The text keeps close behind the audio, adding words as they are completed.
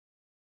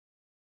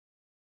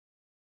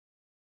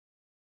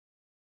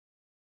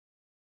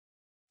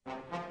Ladies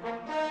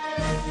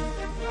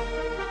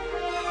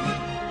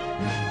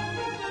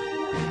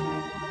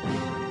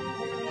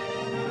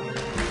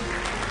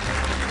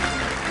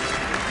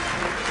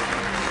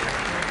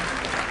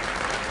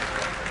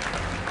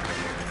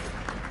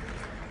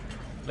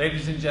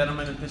and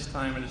gentlemen, at this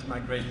time it is my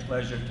great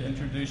pleasure to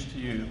introduce to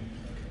you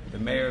the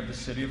Mayor of the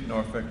City of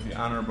Norfolk, the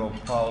Honorable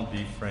Paul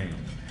D. Frame.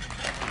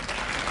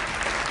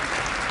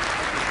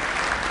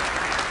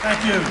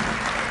 Thank you.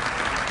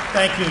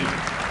 Thank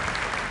you.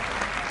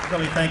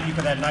 Really, thank you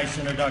for that nice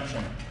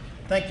introduction.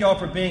 Thank you all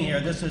for being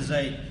here. This is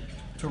a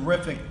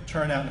terrific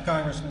turnout. And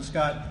Congressman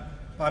Scott,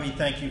 Bobby,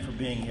 thank you for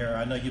being here.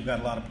 I know you've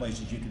got a lot of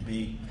places you could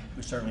be.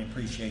 We certainly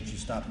appreciate you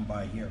stopping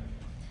by here.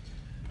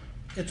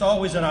 It's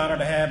always an honor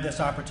to have this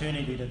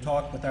opportunity to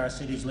talk with our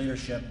city's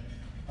leadership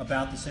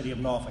about the City of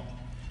Norfolk.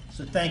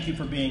 So thank you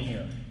for being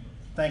here.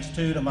 Thanks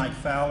too to Mike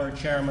Fowler,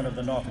 Chairman of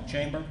the Norfolk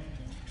Chamber,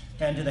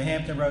 and to the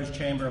Hampton Roads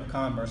Chamber of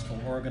Commerce for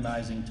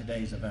organizing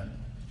today's event.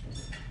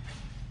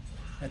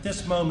 At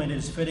this moment, it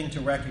is fitting to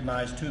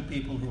recognize two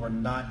people who are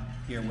not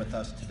here with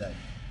us today.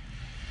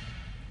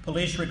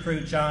 Police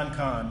recruit John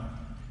Kahn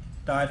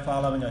died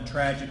following a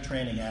tragic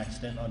training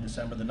accident on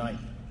December the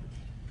 9th.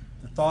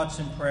 The thoughts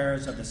and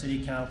prayers of the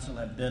City Council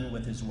have been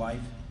with his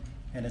wife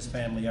and his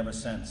family ever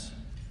since.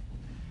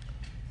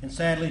 And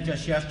sadly,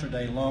 just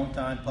yesterday,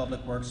 longtime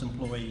Public Works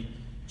employee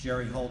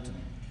Jerry Holton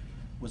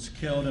was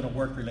killed in a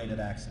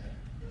work-related accident.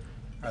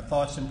 Our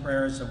thoughts and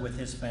prayers are with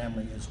his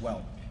family as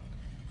well.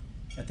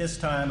 At this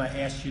time, I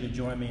ask you to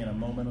join me in a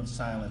moment of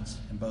silence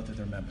in both of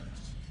their memories.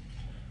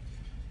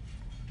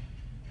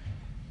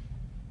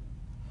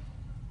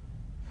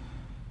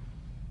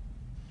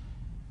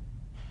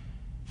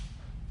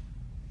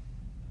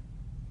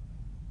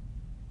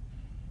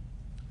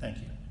 Thank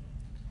you.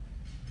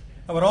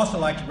 I would also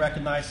like to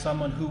recognize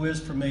someone who is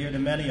familiar to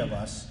many of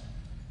us,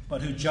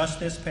 but who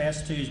just this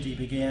past Tuesday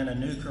began a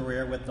new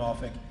career with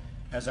Norfolk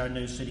as our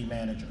new city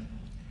manager.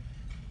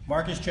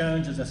 Marcus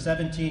Jones is a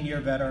 17-year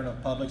veteran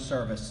of public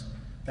service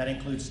that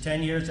includes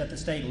 10 years at the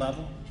state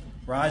level,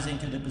 rising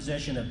to the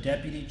position of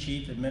Deputy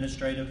Chief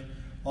Administrative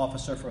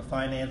Officer for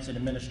Finance and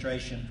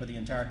Administration for the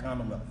entire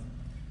Commonwealth,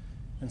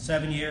 and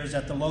 7 years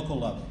at the local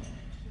level.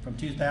 From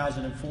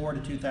 2004 to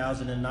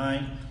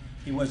 2009,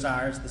 he was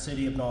ours, the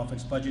City of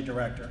Norfolk's Budget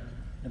Director,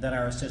 and then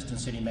our Assistant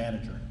City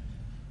Manager.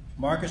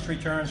 Marcus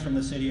returns from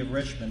the City of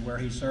Richmond, where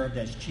he served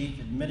as Chief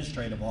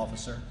Administrative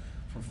Officer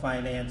for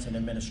Finance and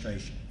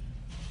Administration.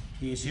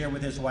 He is here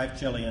with his wife,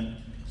 Jillian,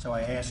 so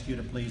I ask you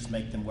to please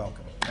make them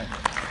welcome. Thank you.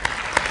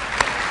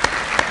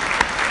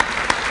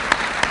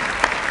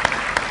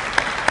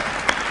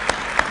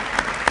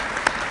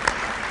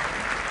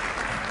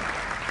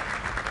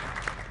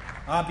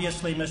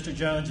 Obviously, Mr.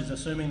 Jones is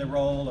assuming the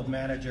role of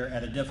manager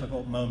at a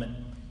difficult moment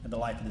in the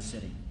life of the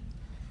city.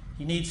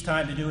 He needs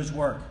time to do his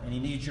work, and he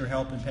needs your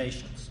help and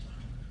patience.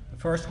 The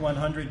first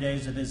 100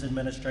 days of his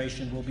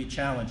administration will be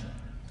challenging,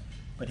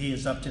 but he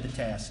is up to the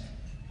task.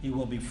 He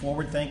will be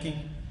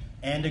forward-thinking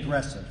and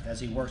aggressive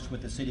as he works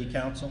with the City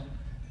Council,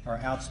 our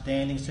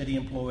outstanding city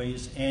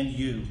employees, and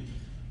you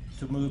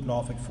to move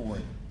Norfolk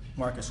forward.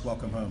 Marcus,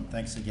 welcome home.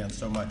 Thanks again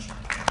so much.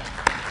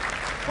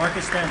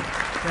 Marcus,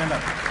 stand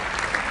up.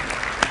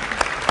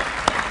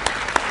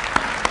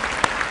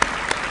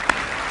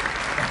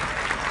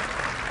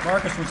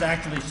 Marcus was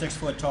actually 6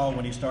 foot tall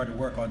when he started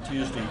work on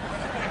Tuesday,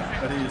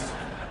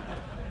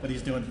 but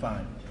he's doing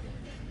fine.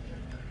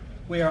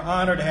 We are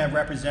honored to have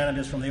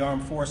representatives from the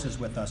armed forces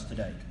with us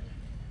today.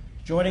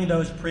 Joining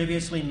those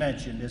previously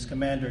mentioned is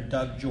Commander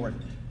Doug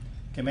Jordan,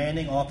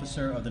 commanding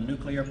officer of the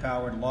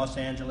nuclear-powered Los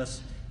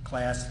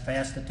Angeles-class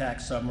fast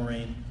attack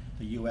submarine,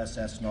 the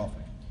USS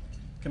Norfolk.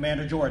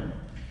 Commander Jordan,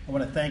 I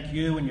want to thank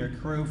you and your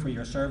crew for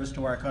your service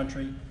to our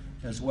country,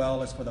 as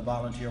well as for the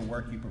volunteer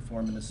work you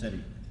perform in the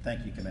city.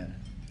 Thank you, Commander.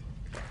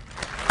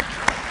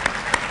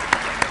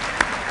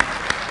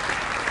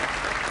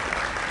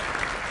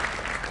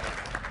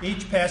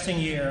 Each passing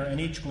year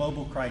and each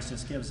global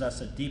crisis gives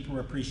us a deeper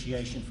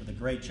appreciation for the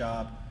great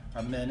job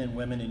our men and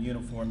women in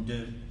uniform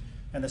do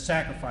and the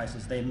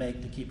sacrifices they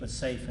make to keep us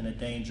safe in a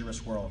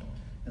dangerous world.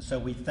 And so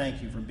we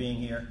thank you for being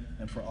here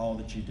and for all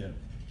that you do.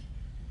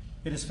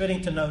 It is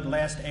fitting to note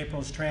last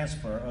April's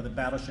transfer of the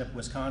battleship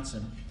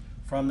Wisconsin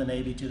from the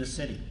Navy to the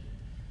city.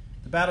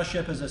 The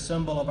battleship is a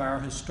symbol of our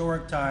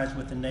historic ties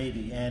with the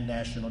Navy and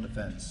national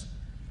defense.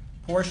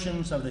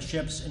 Portions of the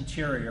ship's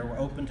interior were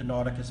open to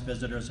Nauticus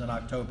visitors in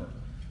October,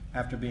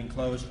 after being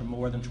closed for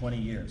more than 20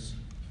 years.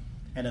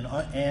 And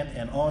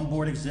an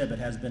onboard exhibit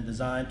has been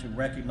designed to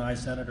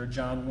recognize Senator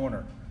John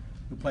Warner,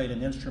 who played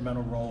an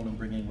instrumental role in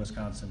bringing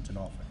Wisconsin to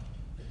Norfolk.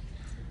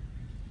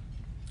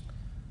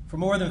 For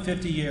more than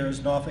 50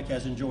 years, Norfolk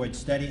has enjoyed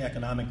steady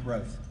economic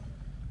growth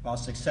while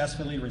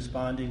successfully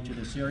responding to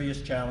the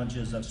serious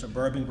challenges of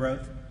suburban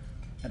growth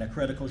and a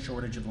critical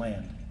shortage of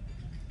land.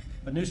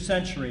 A new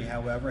century,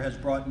 however, has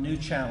brought new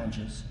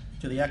challenges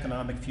to the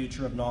economic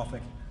future of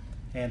Norfolk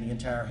and the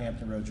entire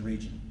Hampton Roads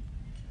region.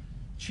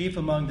 Chief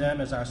among them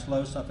is our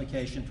slow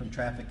suffocation from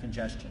traffic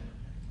congestion.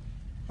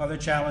 Other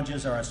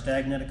challenges are a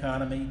stagnant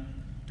economy,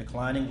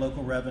 declining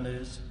local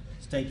revenues,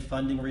 state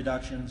funding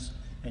reductions,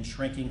 and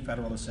shrinking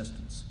federal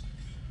assistance.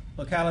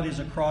 Localities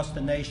across the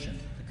nation,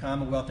 the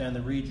Commonwealth and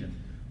the region,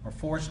 are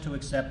forced to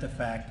accept the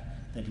fact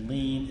that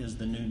lean is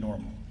the new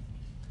normal.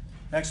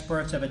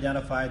 Experts have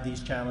identified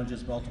these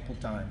challenges multiple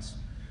times.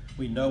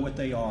 We know what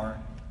they are.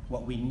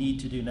 What we need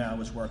to do now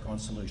is work on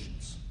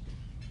solutions.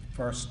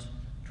 First,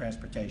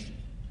 transportation.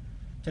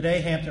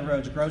 Today, Hampton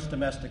Roads' gross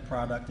domestic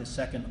product is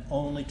second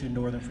only to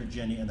Northern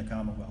Virginia and the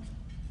Commonwealth.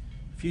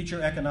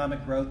 Future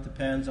economic growth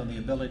depends on the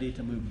ability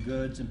to move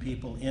goods and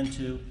people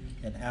into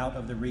and out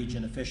of the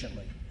region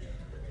efficiently.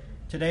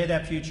 Today,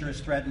 that future is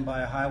threatened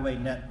by a highway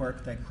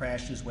network that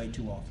crashes way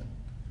too often.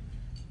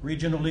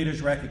 Regional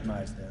leaders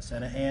recognize this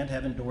and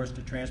have endorsed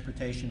a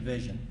transportation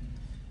vision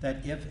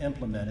that, if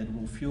implemented,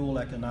 will fuel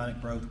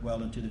economic growth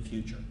well into the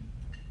future.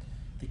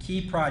 The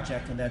key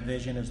project in that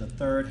vision is a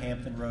third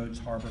Hampton Roads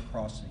Harbor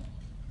crossing.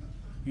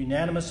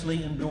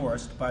 Unanimously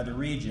endorsed by the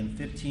region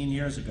 15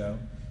 years ago,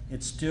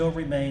 it still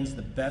remains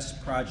the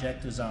best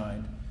project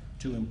designed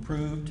to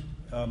improve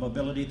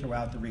mobility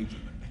throughout the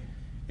region.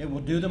 It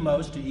will do the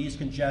most to ease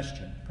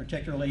congestion,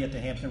 particularly at the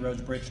Hampton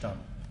Roads Bridge Tunnel.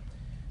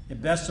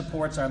 It best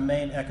supports our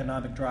main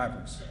economic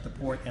drivers, the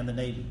port and the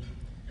Navy.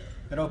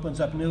 It opens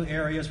up new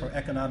areas for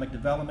economic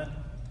development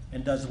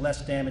and does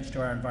less damage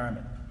to our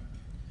environment.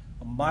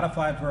 A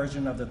modified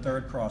version of the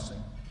third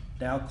crossing,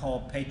 now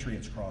called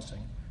Patriots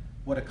Crossing,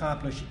 would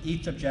accomplish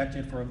each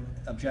objective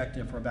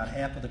for about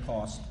half of the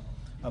cost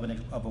of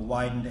a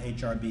widened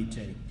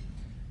HRBT,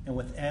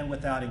 and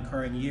without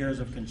incurring years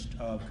of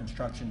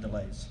construction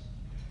delays.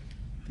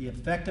 The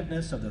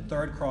effectiveness of the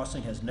third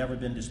crossing has never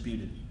been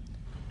disputed.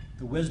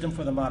 The wisdom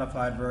for the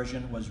modified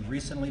version was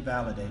recently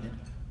validated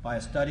by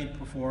a study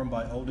performed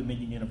by Old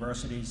Dominion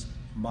University's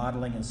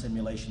Modeling and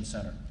Simulation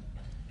Center.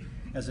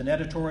 As an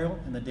editorial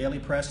in the Daily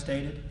Press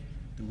stated,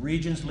 the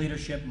region's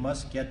leadership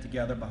must get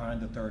together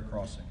behind the third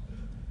crossing.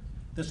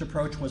 This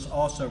approach was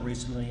also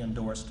recently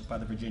endorsed by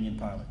the Virginian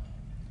pilot.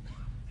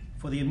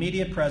 For the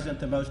immediate present,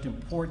 the most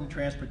important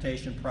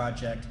transportation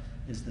project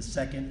is the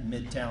second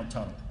Midtown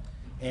Tunnel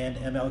and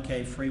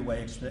MLK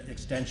Freeway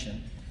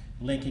extension,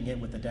 linking it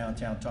with the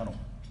downtown tunnel.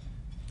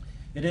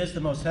 It is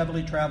the most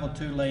heavily traveled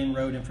two-lane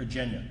road in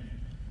Virginia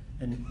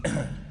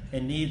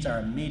and needs our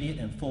immediate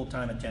and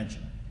full-time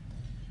attention.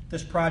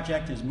 This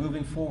project is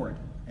moving forward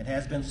and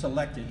has been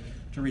selected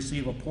to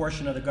receive a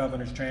portion of the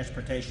governor's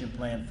transportation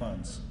plan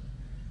funds.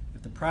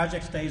 If the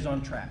project stays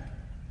on track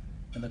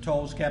and the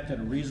tolls kept at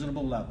a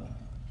reasonable level,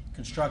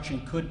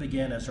 construction could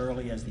begin as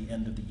early as the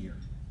end of the year.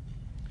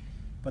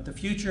 But the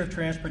future of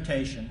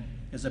transportation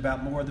is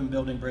about more than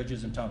building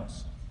bridges and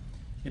tunnels.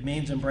 It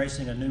means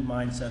embracing a new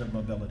mindset of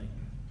mobility.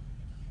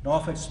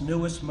 Norfolk's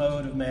newest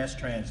mode of mass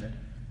transit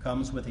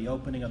comes with the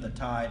opening of the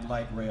Tide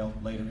Light Rail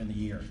later in the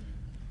year.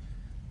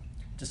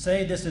 To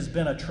say this has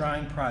been a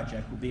trying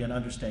project would be an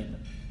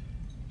understatement.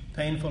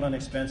 Painful and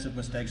expensive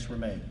mistakes were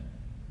made,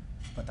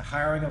 but the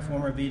hiring of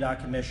former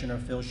VDOT Commissioner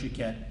Phil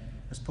Chiquette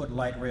has put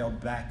light rail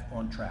back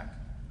on track.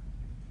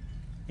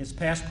 Its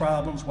past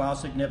problems, while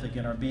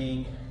significant, are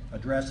being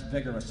addressed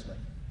vigorously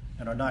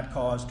and are not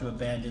cause to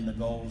abandon the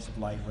goals of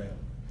light rail.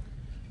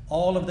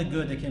 All of the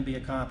good that can be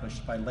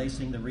accomplished by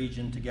lacing the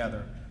region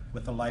together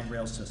with the light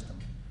rail system,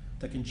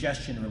 the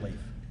congestion relief,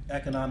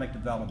 economic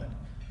development,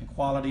 and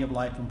quality of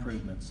life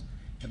improvements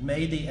have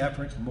made the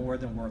effort more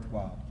than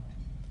worthwhile.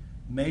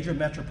 Major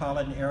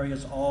metropolitan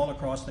areas all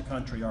across the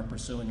country are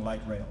pursuing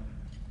light rail.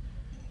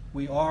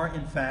 We are,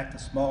 in fact, the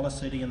smallest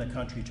city in the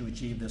country to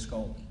achieve this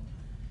goal.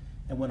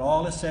 And when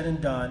all is said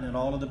and done and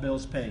all of the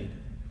bills paid,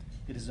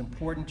 it is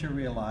important to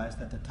realize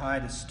that the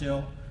Tide is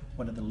still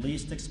one of the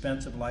least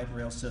expensive light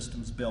rail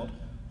systems built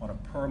on a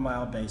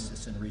per-mile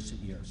basis in recent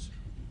years.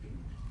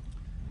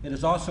 It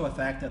is also a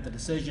fact that the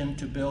decision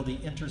to build the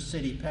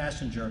intercity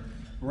passenger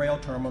rail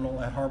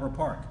terminal at Harbor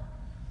Park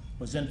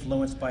was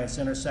influenced by its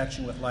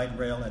intersection with light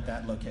rail at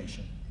that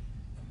location.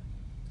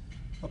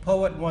 A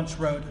poet once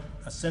wrote,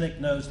 "A cynic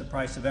knows the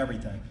price of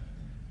everything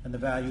and the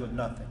value of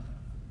nothing."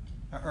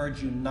 I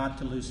urge you not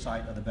to lose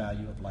sight of the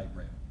value of light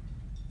rail.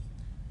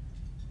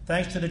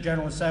 Thanks to the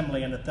General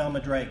Assembly and to Thelma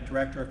Drake,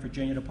 Director of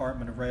Virginia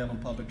Department of Rail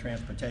and Public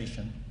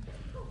Transportation,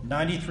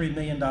 $93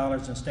 million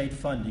in state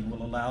funding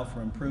will allow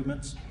for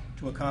improvements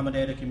to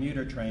accommodate a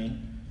commuter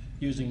train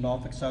using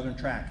Norfolk Southern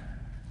track.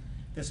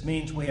 This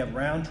means we have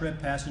round-trip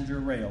passenger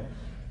rail,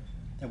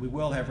 and we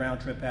will have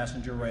round-trip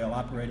passenger rail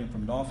operating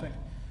from Norfolk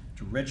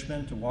to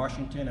Richmond to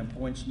Washington and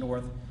points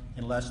north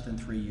in less than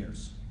 3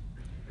 years.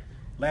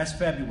 Last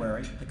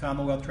February, the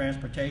Commonwealth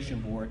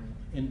Transportation Board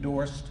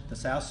endorsed the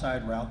South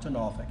Side route to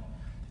Norfolk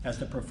as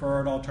the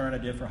preferred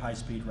alternative for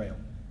high-speed rail.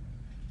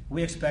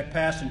 We expect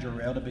passenger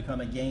rail to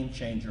become a game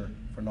changer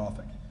for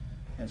Norfolk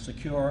and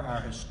secure our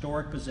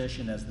historic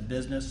position as the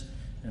business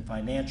and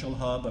financial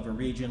hub of a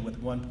region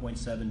with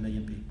 1.7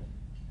 million people.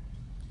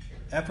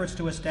 Efforts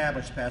to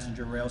establish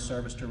passenger rail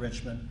service to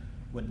Richmond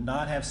would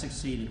not have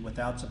succeeded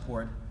without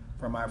support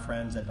from our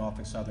friends at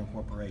Norfolk Southern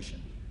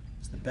Corporation.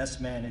 It's the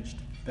best managed,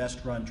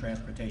 best run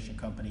transportation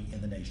company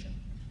in the nation.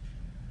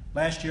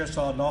 Last year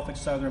saw Norfolk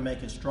Southern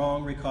make a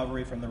strong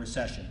recovery from the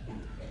recession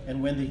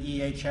and win the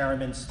E.A.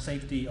 Chairman's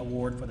Safety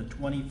Award for the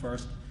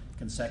 21st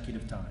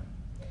consecutive time.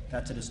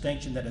 That's a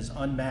distinction that is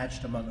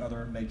unmatched among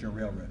other major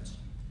railroads.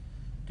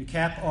 To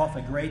cap off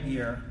a great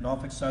year,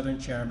 Norfolk Southern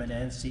Chairman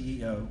and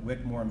CEO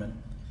Wick Moorman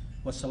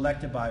was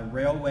selected by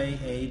Railway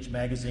Age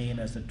magazine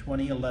as the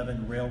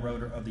 2011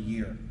 Railroader of the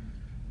Year,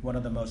 one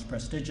of the most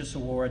prestigious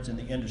awards in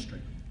the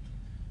industry.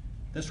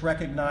 This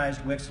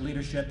recognized Wick's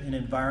leadership in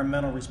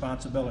environmental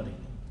responsibility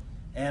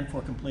and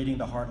for completing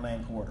the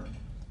Heartland Corridor.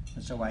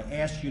 And so I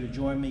ask you to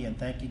join me in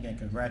thanking and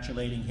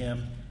congratulating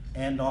him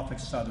and Norfolk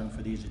Southern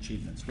for these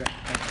achievements. Rick,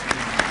 thanks for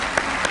being here.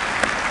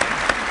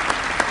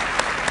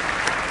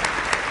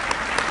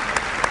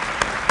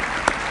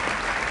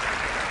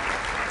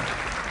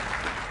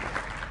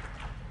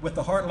 With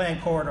the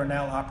Heartland Corridor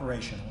now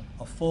operational,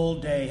 a full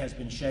day has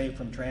been shaved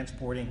from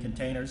transporting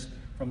containers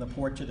from the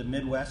port to the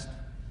Midwest.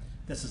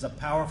 This is a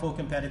powerful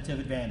competitive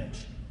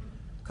advantage.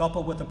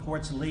 Coupled with the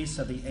port's lease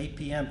of the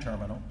APM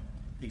terminal,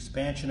 the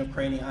expansion of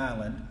Craney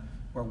Island,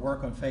 where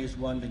work on Phase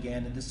 1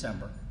 began in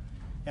December,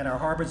 and our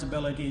harbor's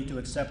ability to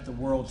accept the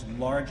world's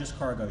largest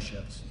cargo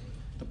ships,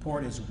 the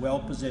port is well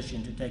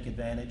positioned to take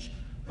advantage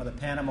of the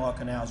Panama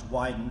Canal's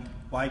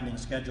widening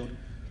scheduled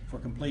for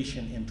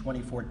completion in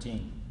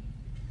 2014.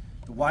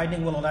 The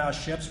widening will allow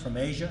ships from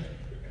Asia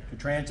to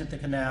transit the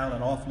canal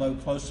and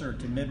offload closer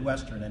to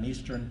Midwestern and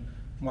Eastern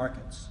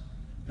markets.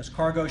 As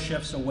cargo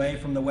shifts away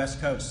from the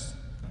West Coast,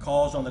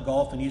 calls on the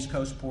Gulf and East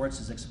Coast ports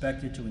is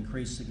expected to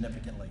increase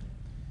significantly.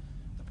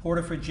 The Port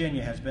of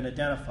Virginia has been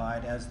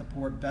identified as the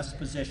port best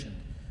positioned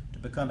to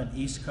become an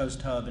East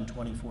Coast hub in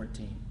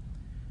 2014.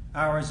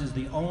 Ours is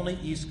the only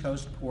East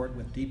Coast port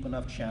with deep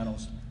enough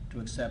channels to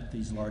accept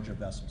these larger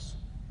vessels.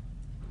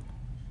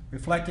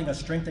 Reflecting a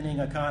strengthening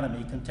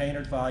economy,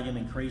 container volume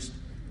increased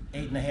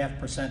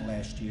 8.5%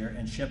 last year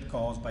and ship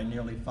calls by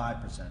nearly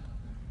 5%.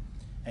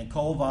 And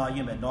coal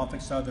volume at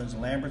Norfolk Southern's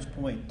Lambert's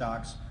Point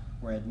docks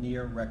were at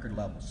near record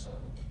levels.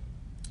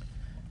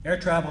 Air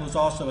travel is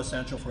also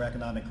essential for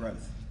economic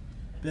growth.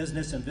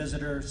 Business and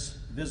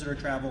visitor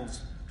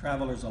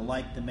travelers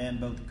alike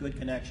demand both good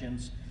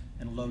connections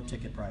and low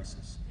ticket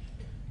prices.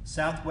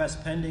 Southwest's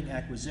pending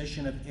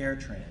acquisition of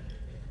AirTran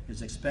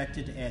is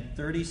expected to add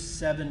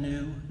 37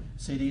 new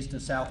cities to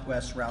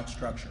Southwest's route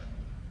structure.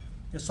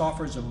 This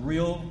offers a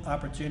real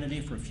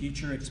opportunity for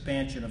future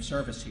expansion of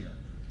service here,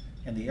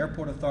 and the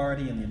Airport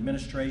Authority and the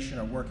administration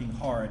are working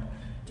hard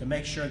to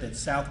make sure that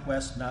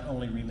Southwest not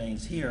only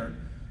remains here,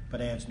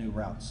 but adds new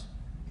routes.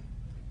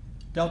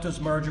 Delta's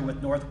merger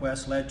with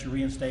Northwest led to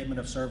reinstatement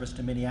of service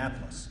to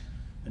Minneapolis.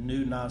 A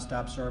new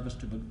nonstop service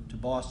to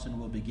Boston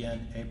will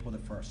begin April the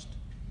 1st.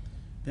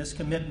 This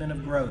commitment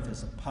of growth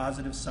is a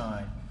positive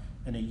sign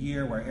in a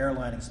year where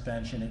airline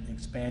expansion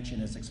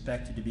is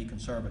expected to be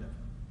conservative.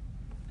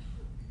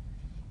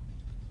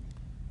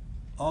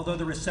 Although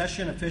the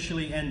recession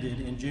officially ended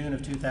in June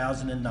of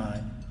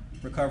 2009,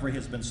 recovery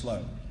has been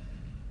slow.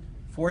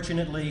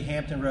 Fortunately,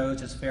 Hampton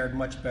Roads has fared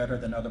much better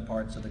than other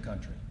parts of the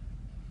country.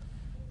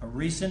 A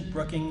recent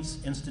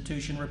Brookings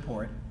Institution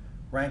report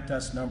ranked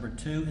us number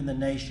 2 in the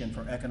nation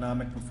for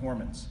economic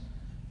performance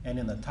and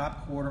in the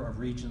top quarter of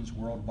regions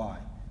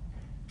worldwide.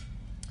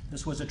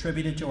 This was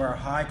attributed to our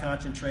high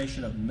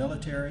concentration of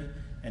military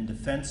and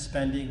defense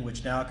spending,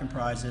 which now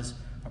comprises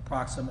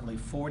approximately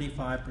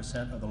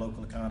 45% of the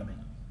local economy.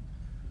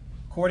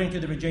 According to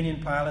the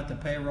Virginian pilot, the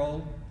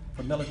payroll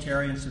for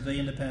military and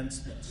civilian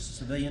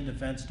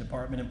defense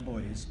department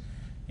employees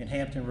in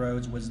Hampton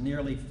Roads was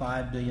nearly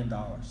 $5 billion.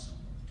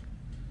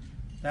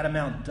 That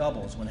amount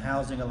doubles when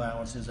housing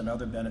allowances and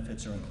other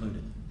benefits are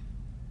included.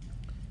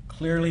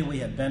 Clearly, we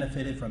have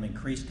benefited from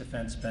increased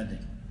defense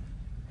spending.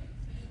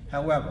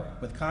 However,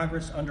 with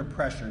Congress under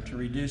pressure to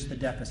reduce the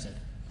deficit,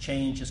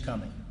 change is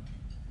coming.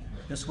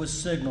 This was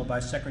signaled by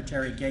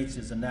Secretary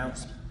Gates'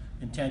 announced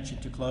intention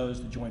to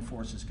close the Joint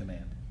Forces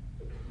Command.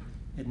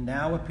 It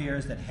now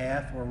appears that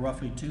half, or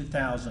roughly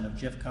 2,000, of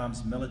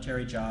JFCOM's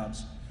military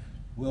jobs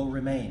will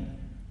remain,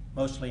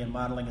 mostly in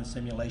modeling and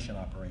simulation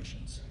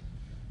operations.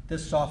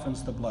 This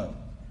softens the blow,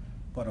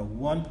 but a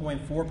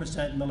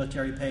 1.4%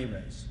 military pay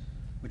raise,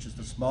 which is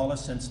the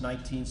smallest since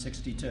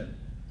 1962,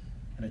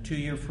 and a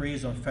 2-year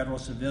freeze on federal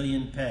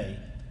civilian pay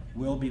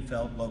will be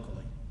felt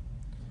locally.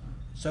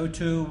 So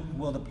too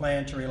will the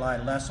plan to rely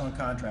less on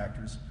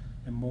contractors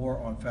and more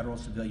on federal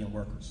civilian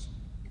workers.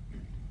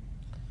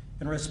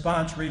 In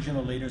response,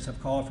 regional leaders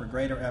have called for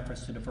greater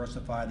efforts to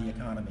diversify the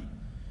economy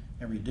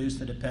and reduce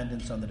the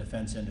dependence on the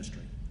defense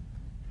industry.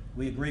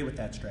 We agree with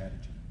that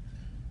strategy.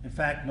 In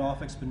fact,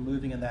 Norfolk's been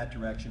moving in that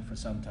direction for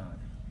some time.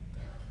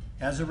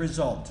 As a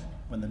result,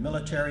 when the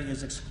military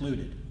is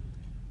excluded,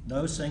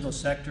 no single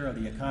sector of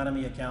the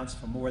economy accounts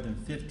for more than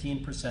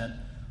 15%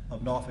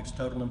 of Norfolk's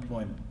total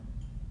employment.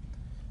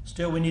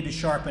 Still, we need to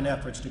sharpen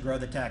efforts to grow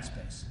the tax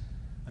base,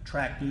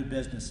 attract new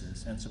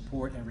businesses, and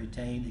support and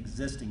retain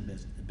existing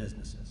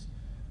businesses.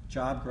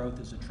 Job growth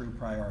is a true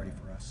priority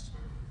for us.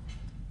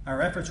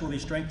 Our efforts will be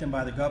strengthened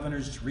by the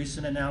governor's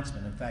recent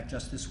announcement, in fact,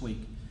 just this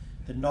week,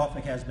 that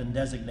Norfolk has been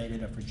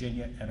designated a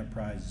Virginia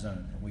Enterprise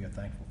Zone, and we are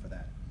thankful for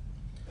that.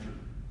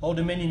 Old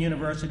Dominion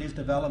University's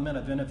development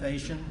of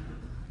Innovation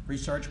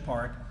Research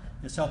Park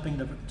is helping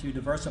to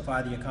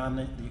diversify the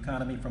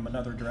economy from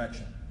another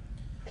direction.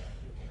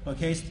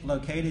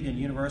 Located in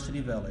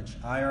University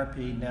Village,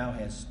 IRP now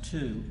has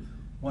two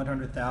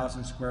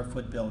 100,000 square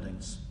foot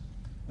buildings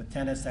with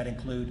tenants that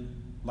include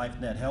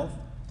LifeNet Health,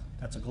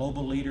 that's a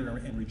global leader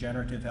in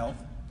regenerative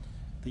health,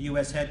 the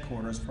U.S.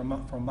 headquarters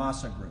from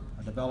Masa Group,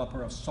 a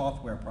developer of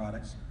software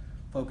products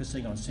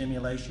focusing on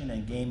simulation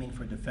and gaming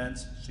for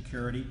defense,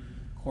 security,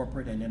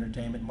 corporate, and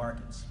entertainment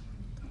markets,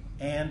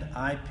 and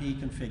IP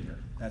Configure,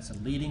 that's a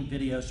leading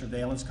video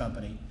surveillance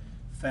company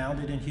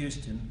founded in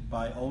Houston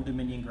by Old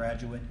Dominion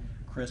graduate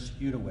Chris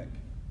Udewick.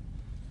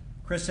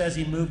 Chris says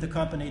he moved the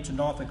company to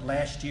Norfolk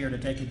last year to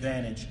take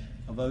advantage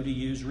of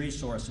ODU's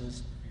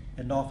resources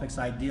and Norfolk's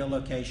ideal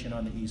location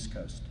on the East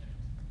Coast.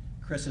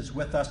 Chris is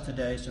with us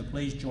today, so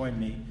please join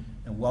me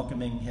in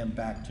welcoming him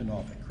back to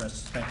Norfolk.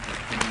 Chris, thank you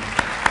for being here.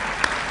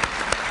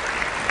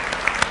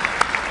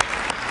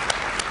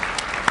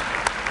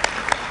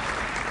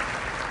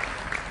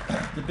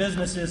 The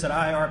businesses at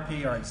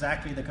IRP are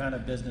exactly the kind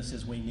of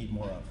businesses we need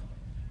more of.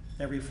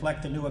 They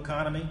reflect the new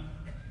economy,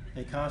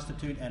 they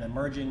constitute an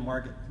emerging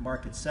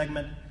market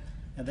segment,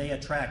 and they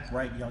attract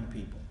bright young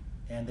people,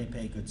 and they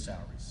pay good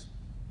salaries.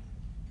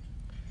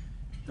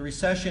 The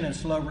recession and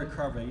slow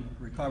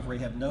recovery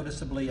have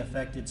noticeably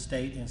affected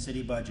state and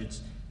city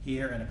budgets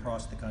here and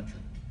across the country.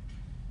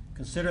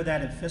 Consider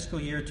that in fiscal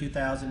year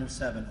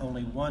 2007,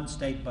 only one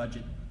state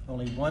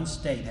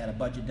had a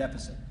budget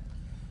deficit.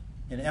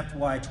 In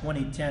FY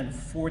 2010,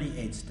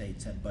 48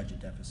 states had budget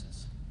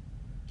deficits.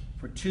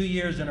 For 2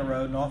 years in a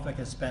row, Norfolk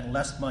has spent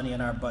less money in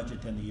our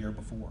budget than the year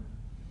before.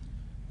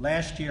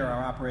 Last year,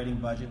 our operating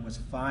budget was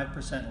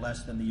 5%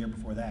 less than the year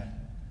before that.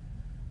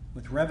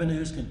 With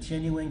revenues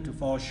continuing to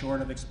fall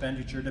short of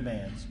expenditure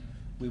demands,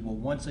 we will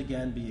once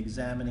again be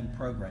examining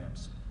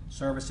programs,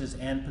 services,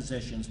 and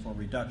positions for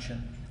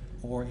reduction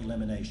or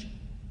elimination.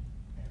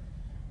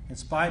 In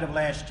spite of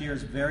last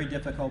year's very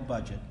difficult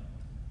budget,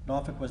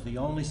 Norfolk was the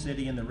only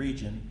city in the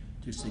region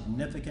to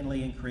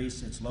significantly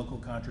increase its local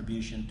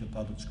contribution to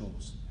public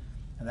schools,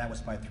 and that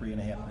was by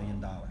 $3.5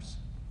 million.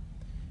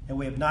 And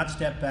we have not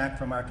stepped back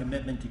from our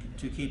commitment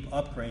to keep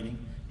upgrading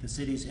the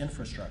city's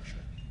infrastructure.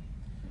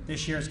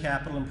 This year's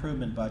capital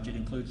improvement budget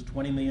includes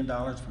 $20 million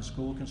for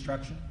school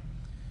construction.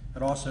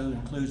 It also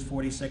includes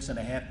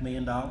 $46.5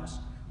 million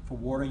for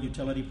water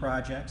utility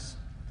projects,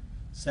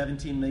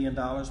 $17 million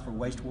for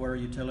wastewater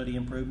utility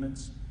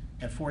improvements,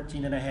 and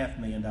 $14.5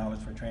 million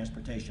for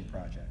transportation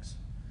projects.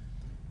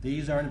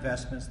 These are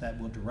investments that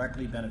will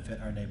directly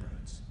benefit our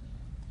neighborhoods.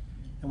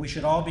 And we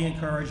should all be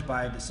encouraged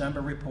by a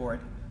December report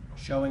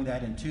showing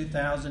that in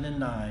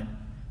 2009,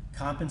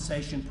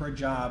 compensation per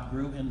job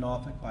grew in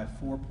Norfolk by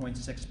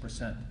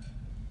 4.6%.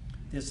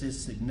 This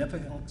is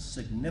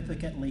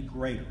significantly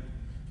greater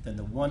than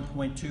the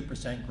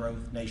 1.2%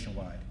 growth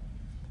nationwide.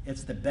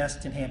 It's the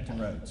best in Hampton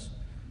Roads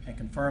and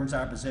confirms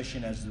our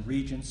position as the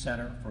region's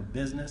center for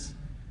business,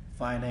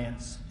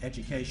 finance,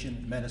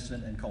 education,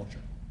 medicine, and culture.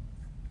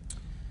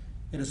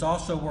 It is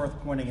also worth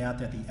pointing out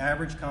that the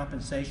average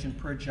compensation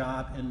per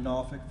job in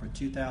Norfolk for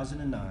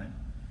 2009,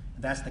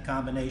 that's the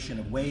combination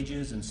of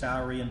wages and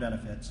salary and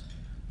benefits,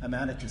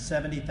 amounted to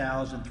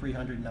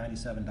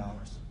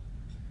 $70,397,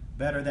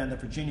 better than the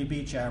Virginia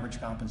Beach average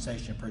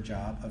compensation per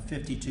job of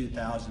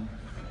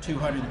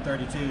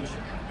 $52,232.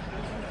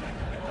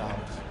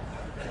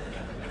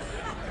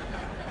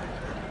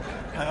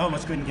 I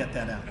almost couldn't get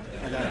that out.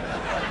 I got it.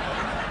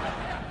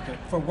 Okay.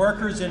 For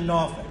workers in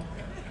Norfolk,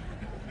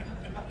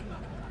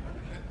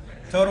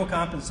 total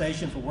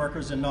compensation for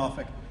workers in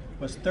Norfolk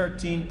was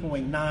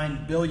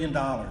 $13.9 billion,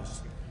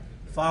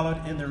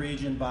 followed in the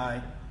region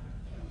by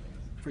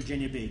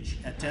Virginia Beach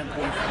at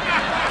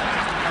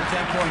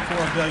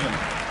 $10.4 billion.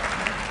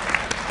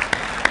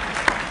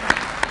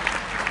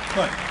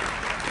 Look,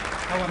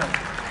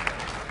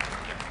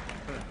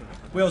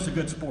 Will's a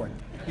good sport.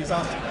 He's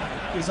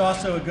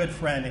also a good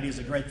friend, and he's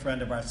a great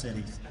friend of our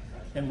city's.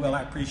 And Will,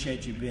 I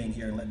appreciate you being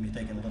here and letting me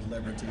take a little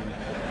liberty.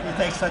 You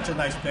take such a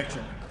nice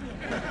picture.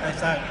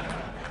 I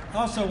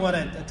also want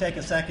to take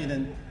a second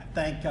and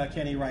thank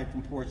Kenny Wright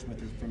from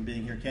Portsmouth for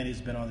being here. Kenny's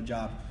been on the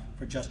job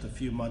for just a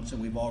few months,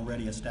 and we've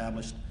already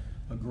established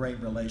a great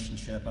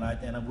relationship.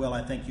 And Will,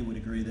 I think you would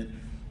agree that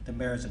the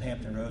mayors in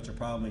Hampton Roads are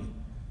probably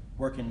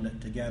working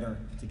together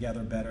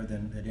better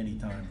than at any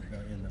time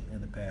in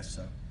the past.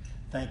 So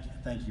thank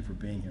you for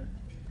being here.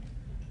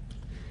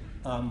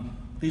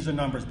 These are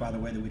numbers, by the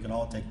way, that we can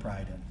all take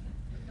pride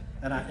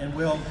in. And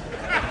Will,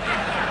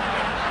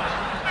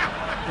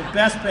 the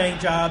best paying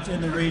jobs in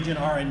the region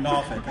are in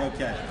Norfolk.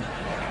 Okay.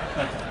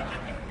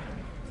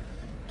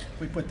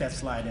 We put that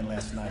slide in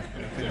last night.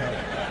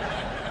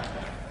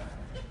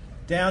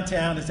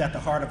 Downtown is at the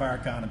heart of our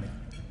economy.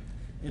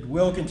 It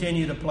will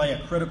continue to play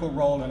a critical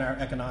role in our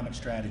economic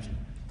strategy.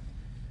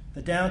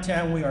 The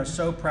downtown we are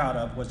so proud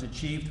of was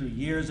achieved through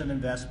years of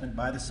investment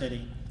by the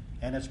city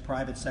and its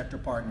private sector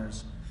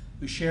partners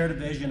who shared a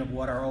vision of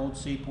what our old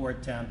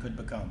seaport town could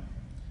become.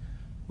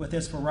 With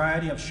its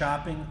variety of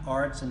shopping,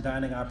 arts, and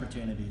dining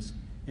opportunities,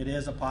 it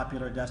is a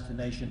popular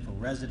destination for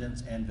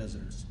residents and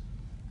visitors,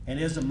 and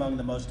is among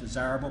the most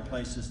desirable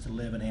places to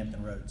live in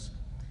Hampton Roads,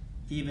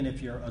 even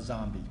if you're a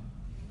zombie.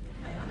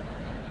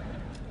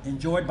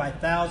 Enjoyed by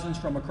thousands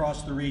from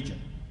across the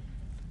region,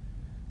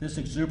 this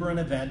exuberant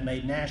event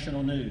made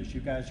national news.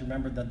 You guys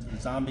remember the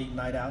zombie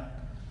night out?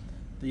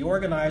 The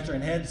organizer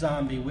and head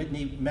zombie,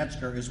 Whitney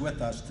Metzger, is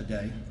with us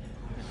today.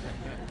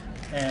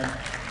 And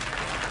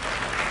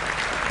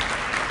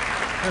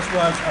this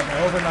was an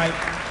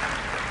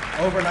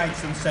overnight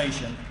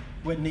sensation.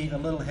 Whitney, a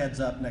little heads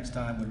up next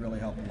time would really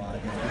help a lot.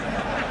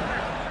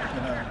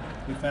 You know,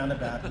 we found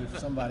about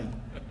somebody,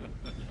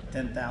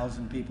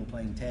 10,000 people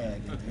playing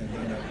tag. And,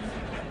 you know,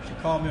 she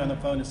called me on the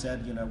phone and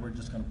said, you know, we're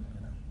just going to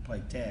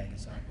play tag.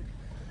 So.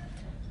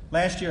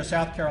 Last year,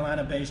 South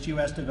Carolina-based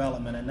U.S.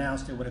 Development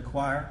announced it would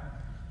acquire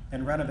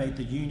and renovate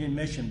the Union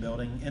Mission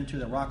building into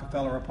the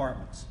Rockefeller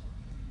Apartments.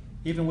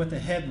 Even with the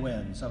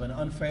headwinds of an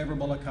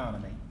unfavorable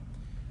economy,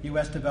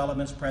 U.S.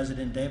 Development's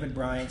President David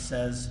Bryant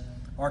says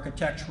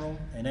architectural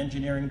and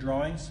engineering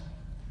drawings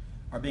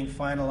are being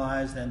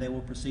finalized and they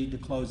will proceed to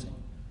closing,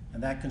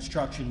 and that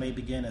construction may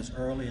begin as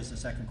early as the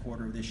second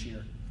quarter of this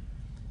year.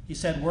 He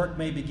said work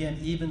may begin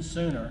even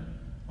sooner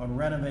on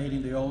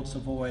renovating the old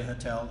Savoy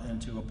Hotel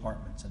into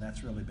apartments, and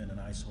that's really been an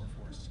eyesore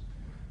for us.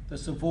 The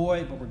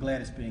Savoy, but we're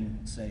glad it's being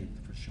saved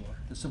for sure.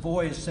 The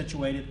Savoy is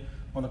situated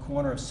on the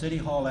corner of City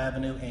Hall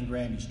Avenue and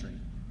Granby Street.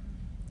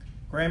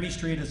 Granby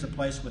Street is a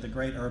place with a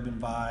great urban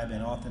vibe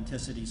and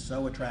authenticity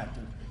so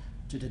attractive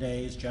to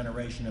today's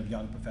generation of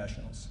young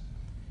professionals.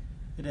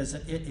 It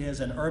is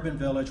an urban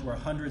village where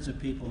hundreds of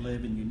people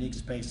live in unique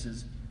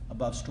spaces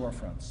above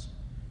storefronts,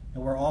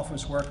 and where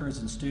office workers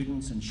and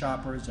students and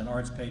shoppers and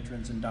arts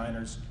patrons and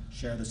diners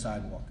share the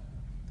sidewalk.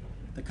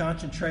 The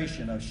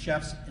concentration of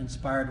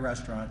chefs-inspired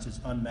restaurants is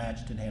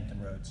unmatched in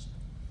Hampton Roads,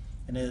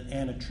 and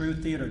a true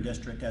theater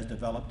district has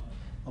developed,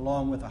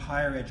 along with a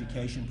higher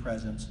education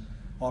presence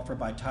offered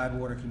by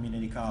Tidewater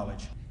Community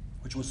College,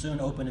 which will soon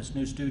open its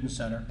new student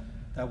center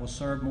that will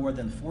serve more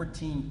than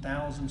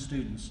 14,000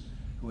 students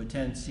who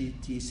attend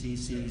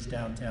TCC's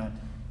downtown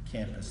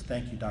campus.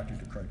 Thank you, Dr.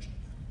 DeCroce.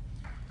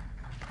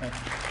 Thank you.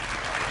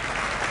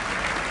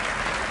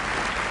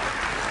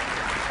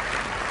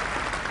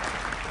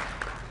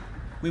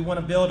 We want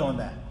to build on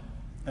that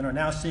and are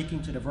now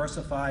seeking to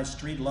diversify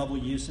street-level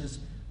uses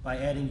by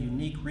adding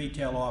unique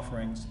retail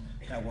offerings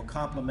that will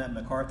complement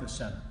MacArthur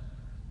Center,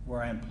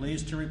 where I am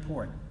pleased to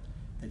report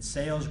that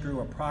sales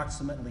grew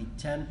approximately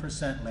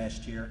 10%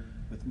 last year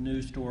with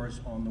new stores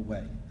on the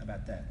way. How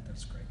about that?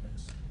 That's great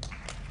news.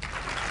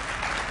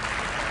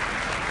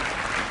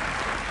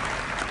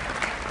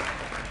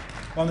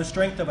 On the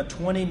strength of a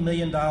 $20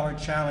 million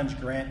challenge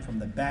grant from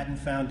the Batten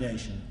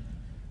Foundation,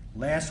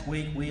 last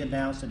week we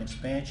announced an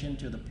expansion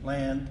to the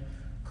planned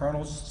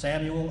Colonel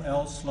Samuel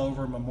L.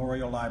 Slover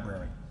Memorial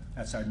Library.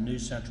 That's our new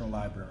central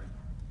library.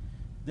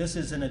 This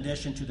is in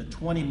addition to the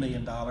 $20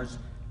 million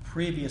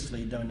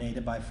previously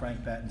donated by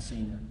Frank Batten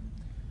Sr.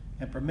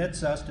 and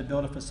permits us to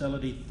build a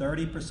facility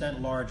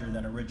 30% larger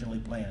than originally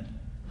planned.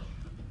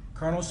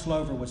 Colonel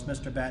Slover was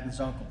Mr.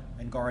 Batten's uncle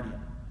and guardian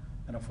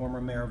and a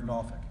former mayor of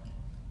Norfolk.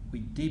 We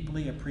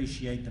deeply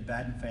appreciate the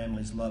Batten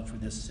family's love for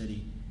this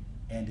city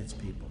and its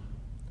people.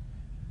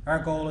 Our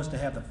goal is to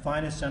have the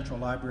finest central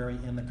library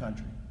in the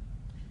country,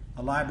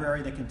 a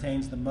library that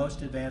contains the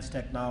most advanced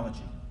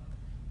technology,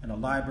 and a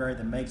library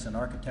that makes an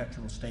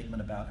architectural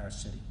statement about our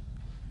city.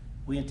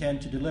 We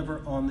intend to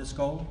deliver on this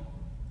goal.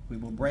 We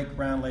will break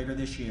ground later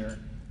this year,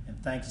 and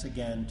thanks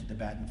again to the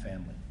Batten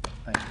family.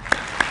 Thank you.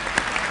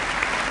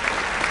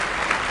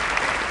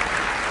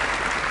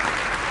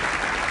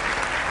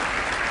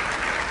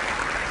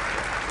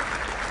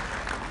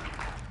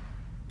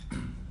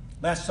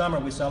 Last summer,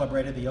 we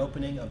celebrated the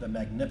opening of the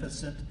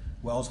magnificent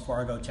Wells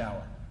Fargo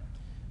Tower.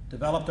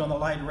 Developed on the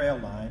light rail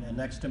line and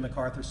next to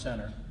MacArthur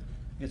Center,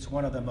 it's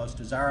one of the most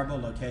desirable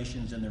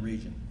locations in the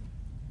region.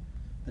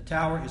 The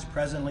tower is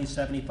presently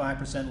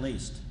 75%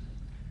 leased.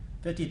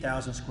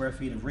 50,000 square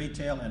feet of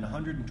retail and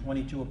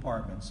 122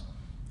 apartments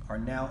are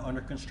now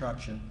under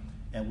construction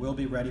and will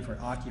be ready for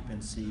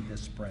occupancy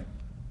this spring.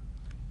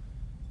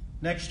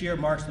 Next year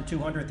marks the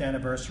 200th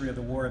anniversary of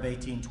the War of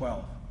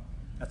 1812.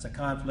 That's a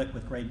conflict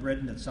with Great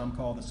Britain that some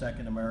call the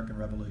Second American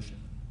Revolution.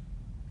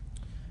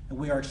 And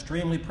we are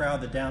extremely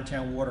proud that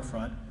downtown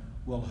Waterfront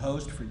will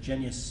host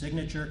Virginia's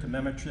signature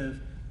commemorative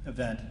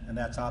event, and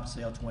that's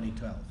OpSale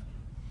 2012.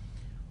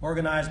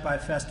 Organized by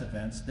Fest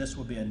Events, this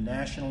will be a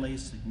nationally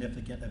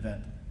significant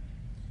event.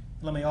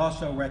 Let me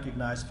also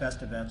recognize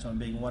Fest Events on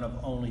being one of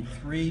only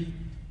 3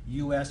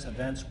 U.S.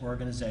 events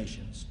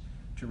organizations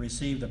to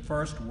receive the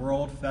first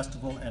World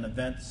Festival and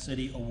Event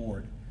City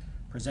Award,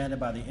 presented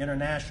by the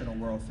International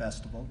World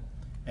Festival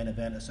and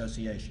Event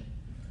Association.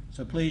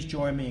 So please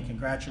join me in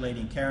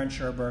congratulating Karen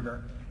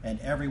Scherberger and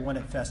everyone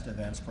at Fest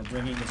Events for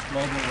bringing this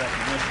global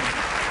recognition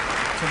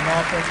to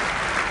Norfolk.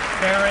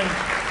 Karen,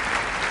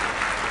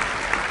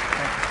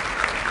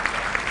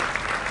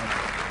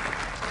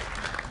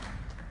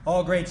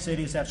 all great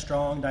cities have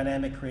strong,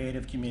 dynamic,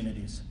 creative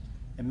communities,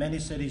 and many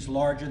cities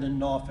larger than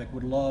Norfolk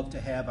would love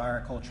to have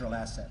our cultural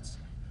assets.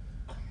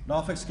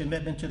 Norfolk's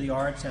commitment to the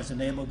arts has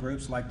enabled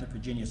groups like the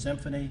Virginia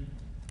Symphony,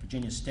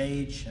 Virginia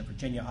Stage, and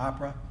Virginia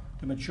Opera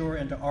to mature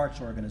into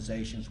arts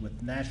organizations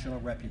with national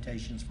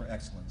reputations for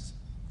excellence.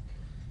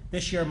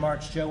 This year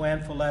marks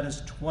Joanne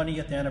Folletta's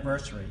 20th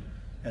anniversary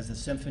as the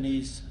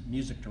Symphony's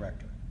music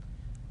director.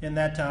 In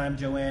that time,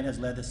 Joanne has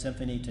led the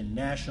Symphony to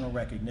national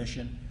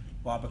recognition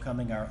while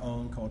becoming our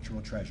own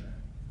cultural treasure.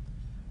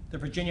 The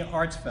Virginia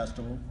Arts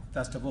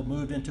Festival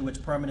moved into its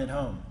permanent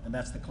home, and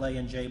that's the Clay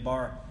and J.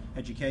 Barr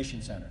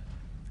Education Center,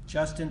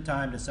 just in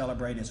time to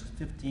celebrate its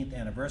 15th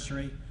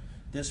anniversary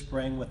this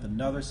spring with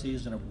another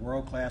season of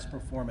world-class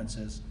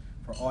performances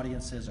for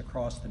audiences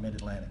across the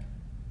Mid-Atlantic.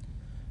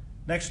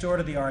 Next door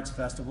to the Arts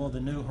Festival, the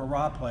new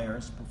Hurrah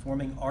Players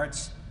Performing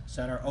Arts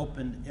Center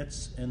opened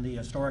in the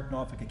historic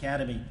Norfolk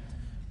Academy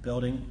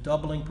building,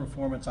 doubling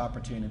performance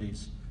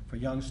opportunities for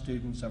young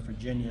students of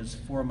Virginia's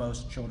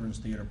foremost children's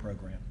theater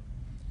program.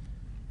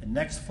 And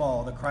next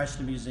fall, the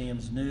Chrysler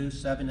Museum's new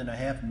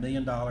 $7.5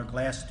 million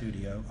glass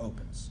studio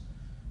opens.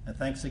 And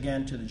thanks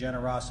again to the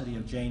generosity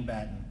of Jane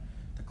Batten,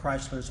 the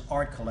Chrysler's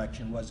art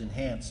collection was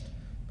enhanced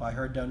by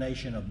her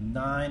donation of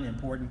 9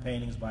 important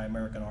paintings by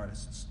American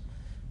artists.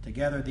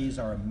 Together, these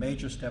are a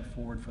major step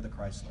forward for the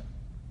Chrysler.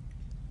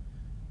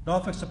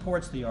 Norfolk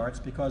supports the arts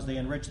because they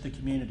enrich the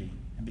community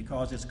and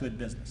because it's good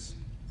business.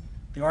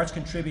 The arts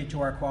contribute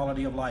to our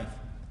quality of life,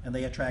 and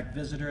they attract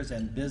visitors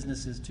and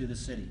businesses to the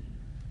city.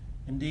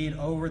 Indeed,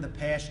 over the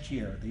past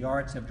year, the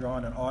arts have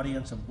drawn an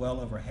audience of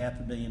well over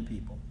 500,000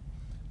 people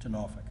to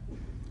Norfolk.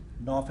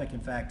 Norfolk, in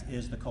fact,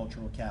 is the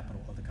cultural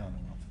capital of the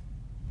Commonwealth.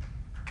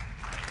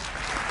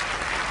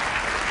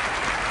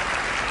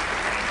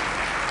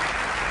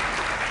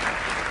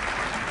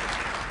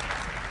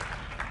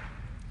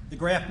 The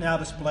graph now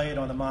displayed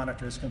on the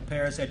monitors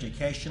compares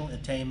educational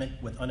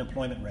attainment with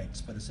unemployment rates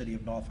for the city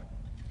of Norfolk.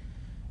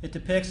 It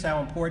depicts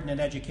how important an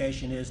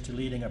education is to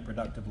leading a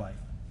productive life.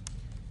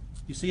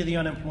 You see the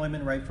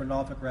unemployment rate for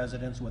Norfolk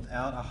residents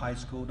without a high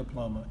school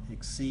diploma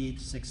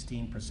exceeds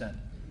 16%.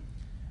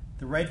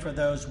 The rate for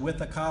those with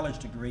a college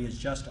degree is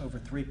just over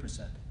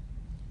 3%.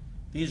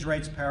 These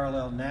rates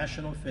parallel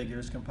national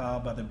figures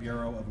compiled by the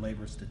Bureau of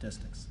Labor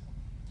Statistics.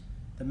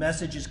 The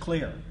message is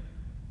clear.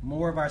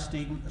 More of our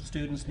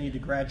students need to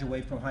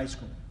graduate from high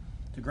school,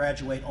 to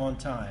graduate on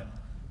time,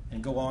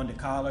 and go on to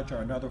college or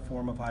another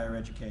form of higher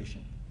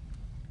education.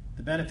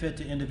 The benefit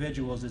to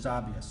individuals is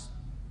obvious,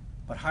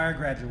 but higher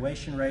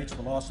graduation rates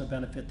will also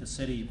benefit the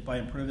city by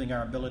improving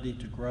our ability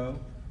to grow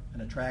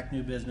and attract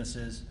new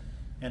businesses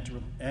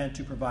and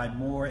to provide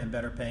more and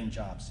better paying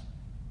jobs.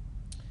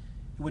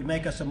 It would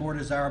make us a more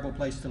desirable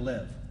place to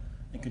live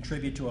and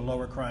contribute to a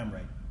lower crime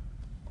rate.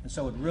 And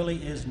so it really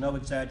is no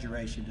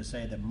exaggeration to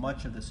say that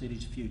much of the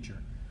city's future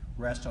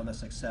rests on the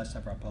success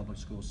of our public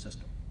school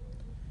system.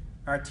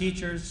 Our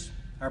teachers,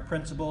 our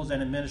principals,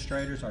 and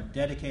administrators are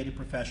dedicated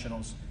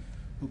professionals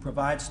who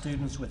provide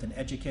students with an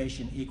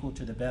education equal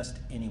to the best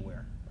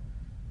anywhere.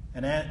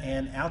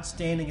 An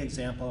outstanding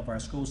example of our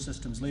school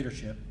system's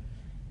leadership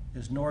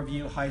is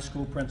Norview High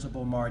School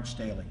Principal Marge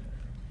Staley.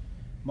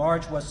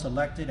 Marge was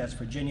selected as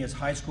Virginia's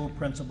High School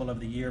Principal of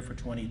the Year for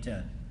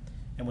 2010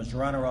 and was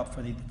runner-up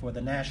for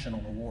the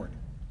national award.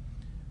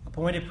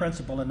 Appointed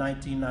principal in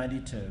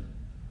 1992,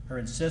 her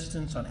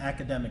insistence on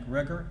academic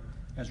rigor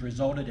has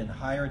resulted in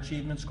higher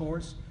achievement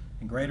scores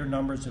and greater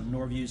numbers of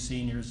Norview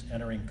seniors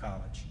entering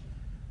college.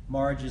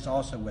 Marge is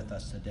also with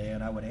us today,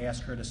 and I would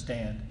ask her to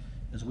stand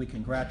as we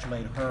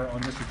congratulate her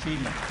on this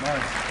achievement.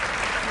 Marge.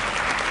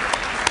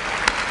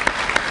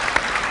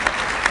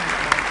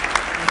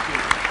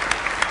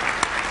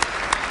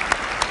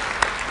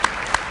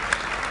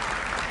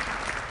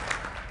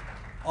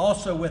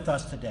 Also with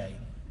us today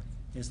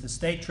is the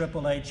state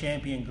AAA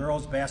champion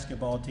girls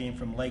basketball team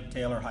from Lake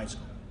Taylor High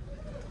School.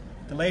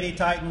 The Lady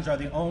Titans are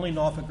the only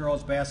Norfolk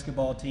girls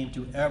basketball team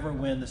to ever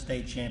win the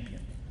state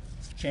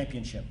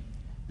championship.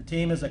 The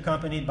team is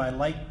accompanied by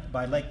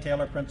Lake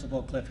Taylor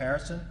Principal Cliff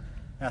Harrison,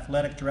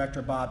 Athletic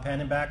Director Bob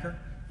Pannenbacker,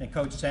 and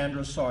Coach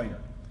Sandra Sawyer.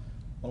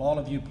 Will all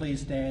of you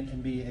please stand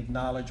and be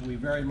acknowledged? We're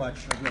very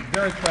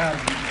proud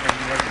of you.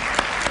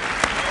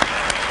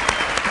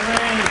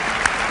 Hooray!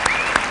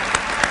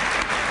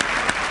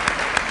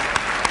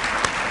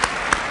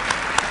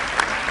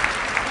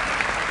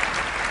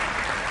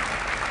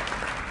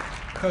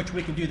 Coach,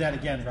 we can do that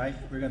again, right?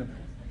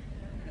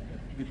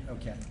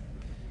 Okay.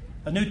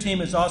 A new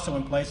team is also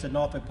in place at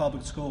Norfolk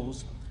Public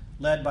Schools,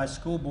 led by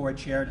School Board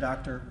Chair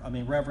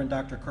Reverend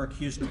Dr. Kirk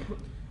Houston,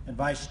 and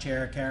Vice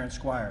Chair Karen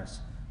Squires,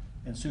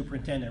 and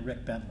Superintendent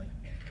Rick Bentley.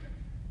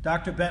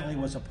 Dr. Bentley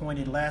was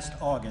appointed last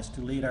August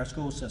to lead our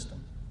school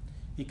system.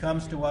 He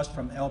comes to us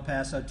from El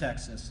Paso,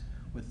 Texas,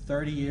 with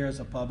 30 years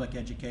of public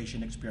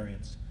education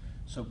experience.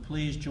 So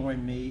please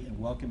join me in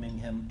welcoming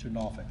him to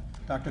Norfolk.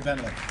 Dr.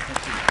 Bentley,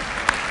 thank you.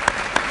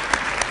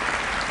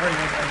 Right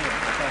here.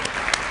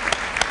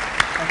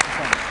 Thanks for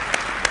coming.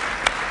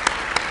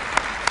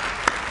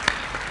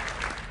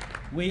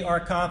 We are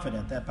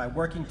confident that by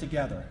working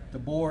together, the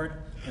board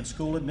and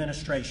school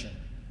administration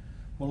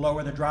will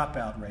lower the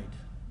dropout rate,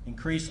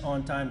 increase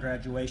on-time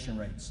graduation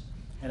rates,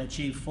 and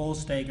achieve full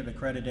state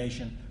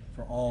accreditation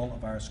for all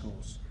of our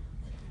schools.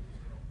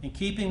 In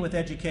keeping with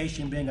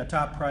education being a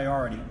top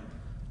priority,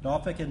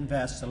 Norfolk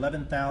invests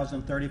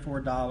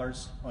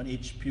 $11,034 on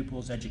each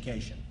pupil's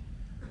education,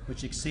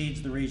 which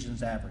exceeds the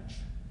region's average.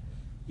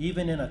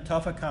 Even in a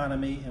tough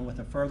economy and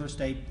with further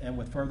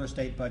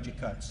state budget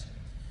cuts,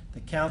 the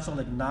Council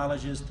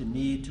acknowledges the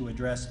need to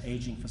address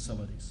aging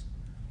facilities.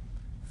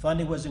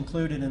 Funding was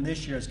included in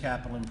this year's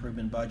capital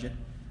improvement budget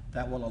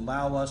that will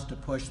allow us to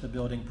push the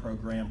building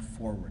program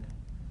forward.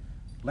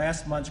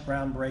 Last month's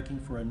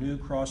groundbreaking for a new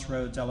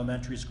Crossroads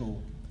Elementary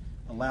School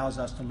allows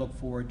us to look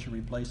forward to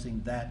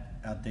replacing that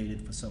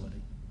outdated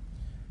facility.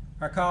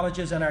 Our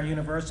colleges and our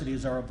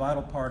universities are a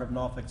vital part of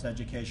Norfolk's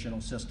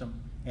educational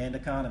system and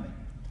economy,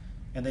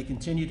 and they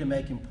continue to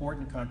make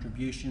important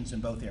contributions in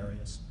both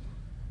areas.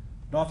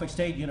 Norfolk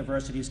State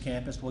University's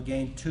campus will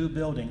gain 2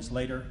 buildings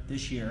later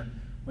this year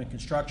when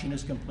construction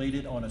is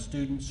completed on a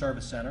student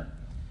service center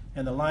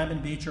and the Lyman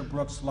Beecher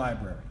Brooks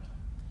Library.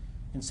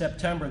 In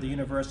September, the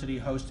university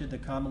hosted the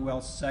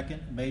Commonwealth's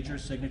second major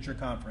signature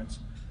conference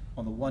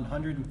on the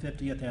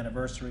 150th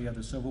anniversary of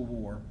the Civil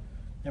War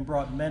and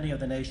brought many of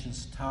the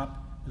nation's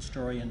top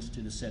historians to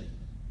the city.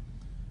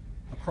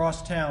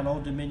 Across town,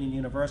 Old Dominion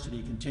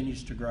University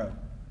continues to grow,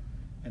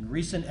 and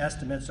recent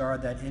estimates are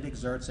that it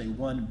exerts a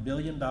 $1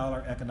 billion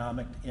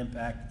economic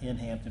impact in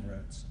Hampton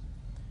Roads.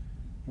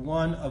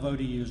 One of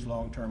ODU's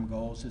long-term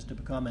goals is to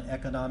become an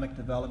economic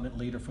development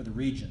leader for the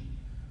region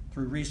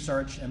through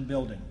research and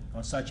building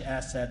on such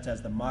assets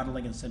as the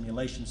Modeling and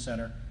Simulation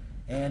Center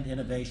and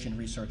Innovation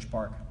Research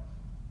Park.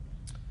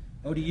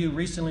 ODU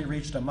recently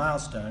reached a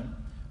milestone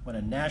when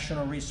a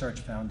National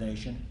Research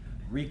Foundation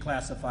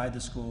reclassified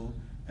the school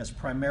as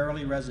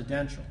primarily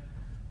residential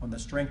on the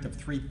strength of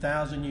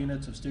 3,000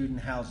 units of student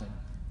housing,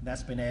 and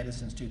that's been added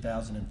since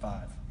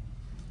 2005.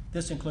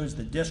 This includes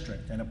the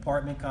district, an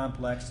apartment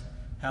complex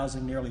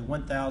housing nearly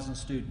 1,000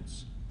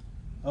 students.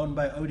 Owned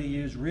by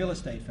ODU's Real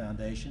Estate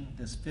Foundation,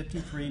 this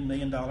 $53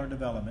 million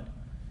development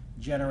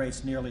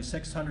generates nearly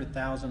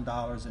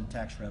 $600,000 in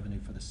tax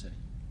revenue for the city.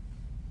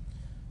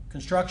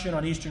 Construction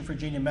on Eastern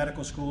Virginia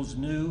Medical School's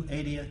new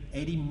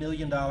 $80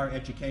 million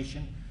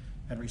education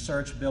and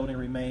research building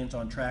remains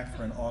on track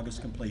for an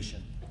August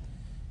completion.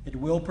 It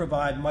will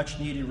provide much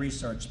needed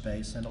research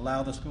space and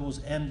allow the school's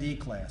MD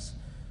class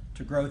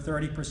to grow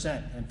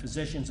 30% and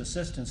physician's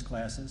assistants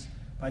classes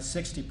by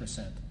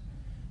 60%.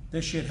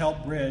 This should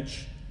help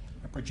bridge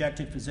a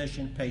projected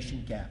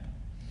physician-patient gap.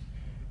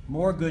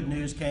 More good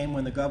news came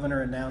when the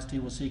governor announced he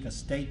will seek a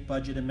state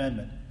budget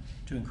amendment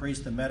to increase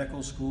the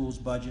medical school's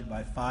budget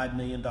by $5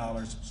 million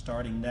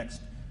starting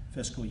next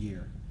fiscal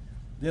year.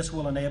 This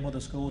will enable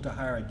the school to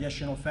hire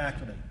additional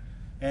faculty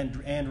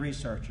and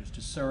researchers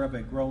to serve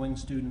a growing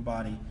student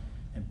body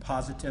and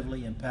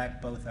positively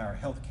impact both our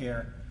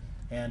healthcare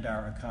and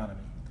our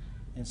economy.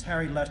 And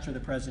Harry Lester, the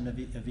president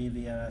of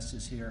EVMS,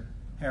 is here.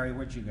 Harry,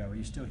 where'd you go? Are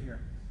you still here?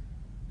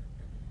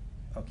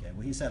 Okay,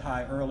 well, he said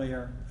hi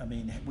earlier. I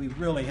mean, we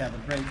really have a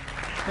great,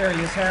 there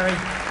he is, Harry.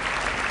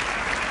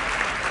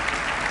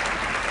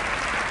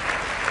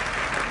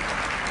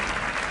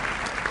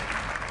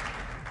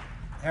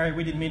 Harry,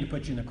 we didn't mean to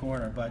put you in the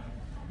corner, but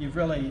you've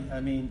really, I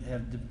mean,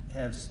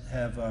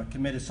 have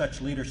committed such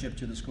leadership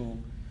to the school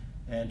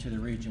and to the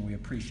region. We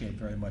appreciate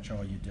very much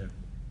all you do.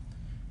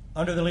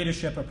 Under the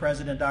leadership of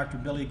President Dr.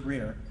 Billy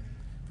Greer,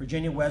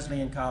 Virginia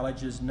Wesleyan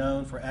College is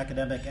known for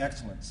academic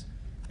excellence.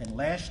 And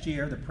last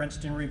year, the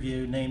Princeton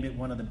Review named it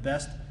one of the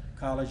best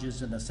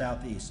colleges in the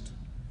Southeast.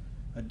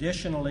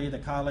 Additionally, the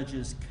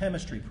college's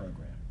chemistry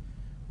program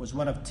was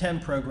one of 10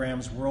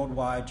 programs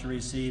worldwide to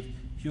receive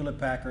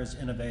Hewlett-Packard's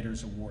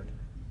Innovators Award.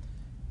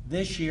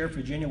 This year,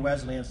 Virginia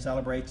Wesleyan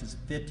celebrates its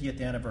 50th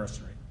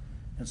anniversary.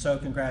 And so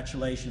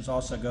congratulations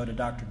also go to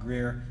Dr.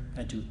 Greer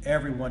and to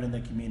everyone in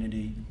the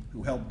community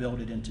who helped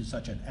build it into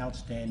such an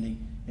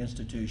outstanding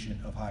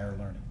institution of higher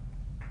learning.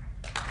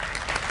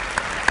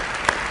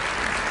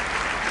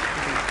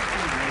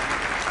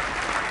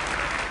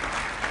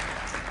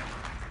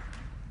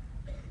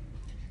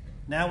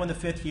 Now in the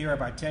 5th year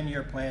of our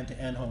 10-year plan to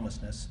end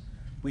homelessness,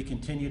 we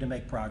continue to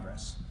make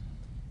progress.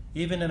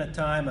 Even in a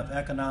time of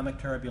economic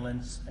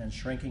turbulence and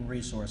shrinking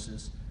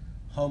resources,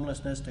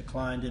 homelessness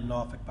declined in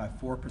Norfolk by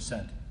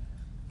 4%,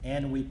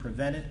 and we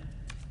prevented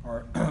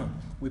or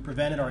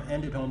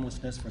ended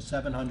homelessness for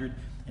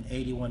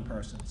 781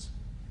 persons.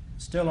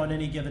 Still, on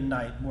any given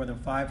night, more than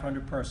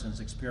 500 persons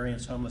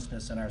experience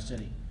homelessness in our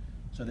city,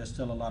 so there's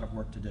still a lot of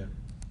work to do.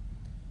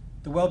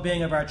 The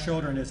well-being of our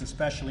children is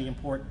especially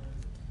important,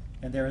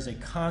 and there is a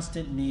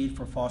constant need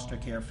for foster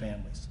care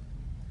families.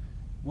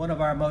 One of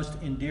our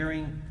most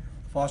endearing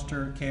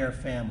foster care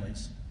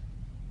families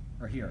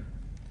are here.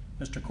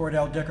 Mr.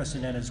 Cordell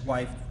Dickerson and his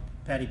wife,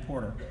 Patty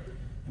Porter,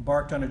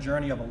 embarked on a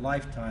journey of a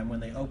lifetime when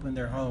they opened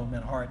their home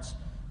and hearts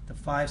to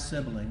 5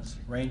 siblings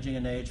ranging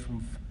in age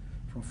from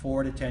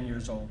 4 to 10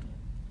 years old.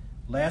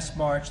 Last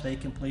March, they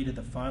completed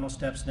the final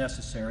steps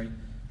necessary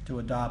to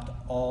adopt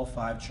all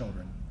 5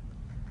 children.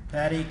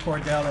 Patty,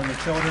 Cordell, and the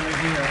children are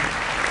here,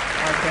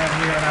 right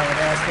down here, and I would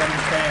ask them to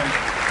stand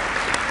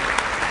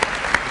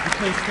you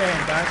please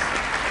stand, guys.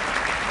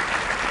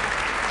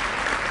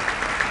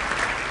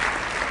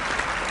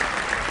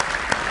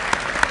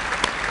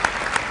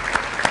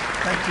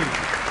 Thank you.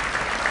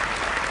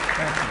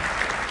 Thank you.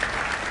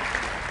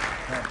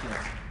 Thank you.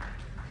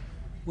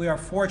 We are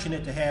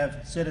fortunate to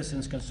have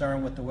citizens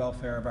concerned with the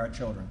welfare of our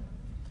children.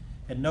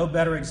 And no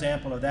better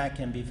example of that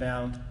can be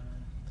found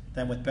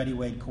than with Betty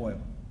Wade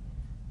Coyle.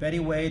 Betty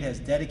Wade has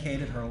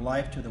dedicated her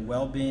life to the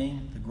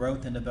well-being, the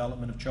growth, and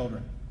development of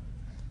children.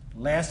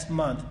 Last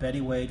month,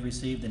 Betty Wade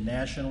received the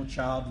National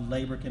Child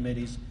Labor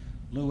Committee's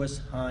Lewis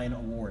Hine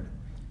Award.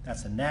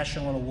 That's a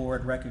national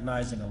award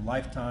recognizing a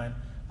lifetime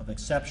of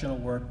exceptional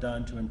work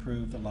done to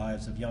improve the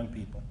lives of young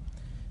people.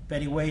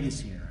 Betty Wade is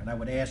here, and I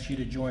would ask you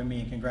to join me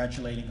in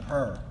congratulating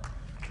her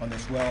on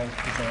this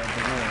well-deserved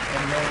award.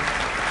 Betty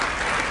Wade.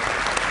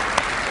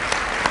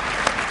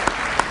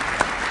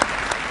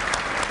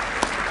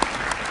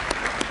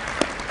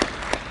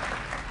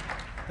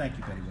 Thank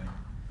you, Betty Wade.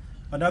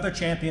 Another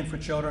champion for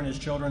children is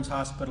Children's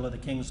Hospital of the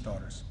King's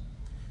Daughters.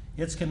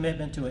 Its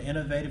commitment to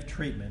innovative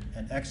treatment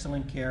and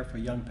excellent care for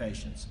young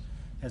patients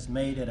has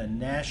made it a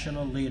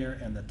national leader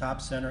and the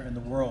top center in the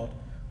world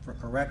for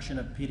correction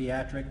of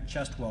pediatric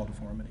chest wall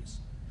deformities.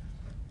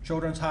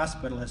 Children's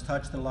Hospital has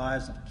touched the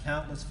lives of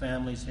countless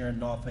families here in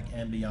Norfolk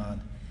and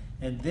beyond,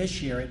 and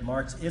this year it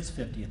marks its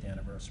 50th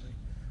anniversary.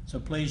 So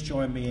please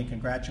join me in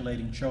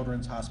congratulating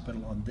Children's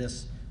Hospital on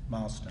this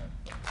milestone.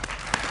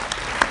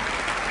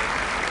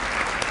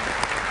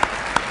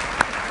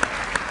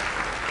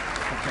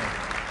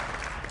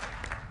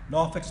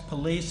 Norfolk's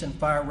police and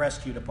fire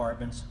rescue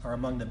departments are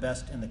among the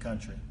best in the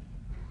country.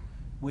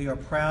 We are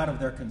proud of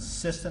their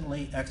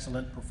consistently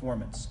excellent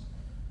performance,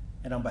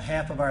 and on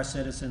behalf of our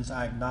citizens,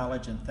 I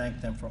acknowledge and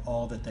thank them for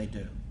all that they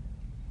do.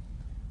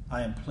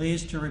 I am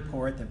pleased to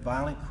report that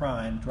violent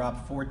crime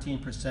dropped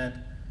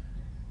 14%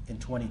 in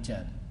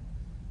 2010.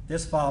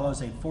 This follows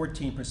a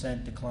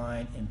 14%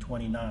 decline in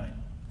 2009.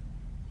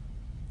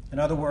 In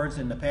other words,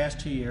 in the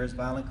past 2 years,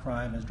 violent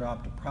crime has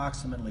dropped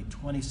approximately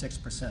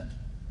 26%.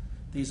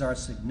 These are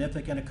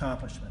significant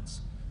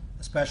accomplishments,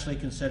 especially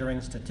considering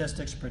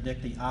statistics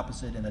predict the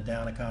opposite in a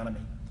down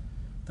economy.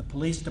 The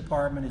police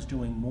department is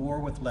doing more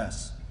with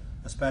less,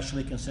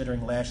 especially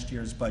considering last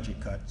year's budget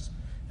cuts,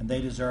 and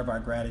they deserve our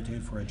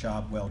gratitude for a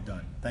job well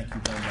done. Thank you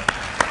very much.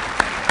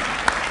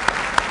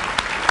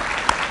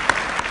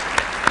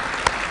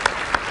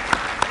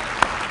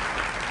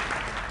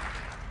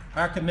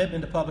 Our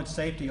commitment to public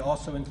safety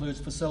also includes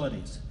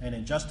facilities, and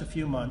in just a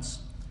few months,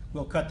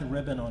 we'll cut the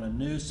ribbon on a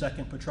new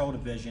 2nd Patrol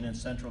Division in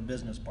Central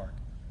Business Park.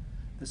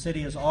 The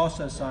city has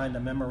also signed a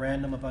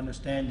memorandum of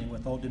understanding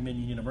with Old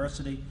Dominion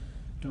University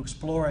to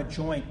explore a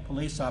joint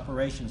police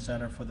operations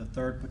center for the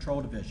 3rd Patrol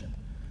Division.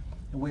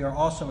 And we are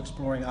also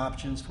exploring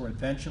options for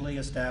eventually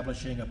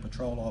establishing a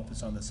patrol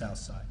office on the south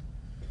side.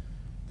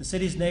 The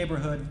city's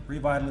neighborhood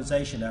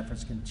revitalization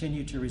efforts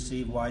continue to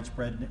receive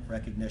widespread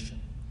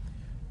recognition.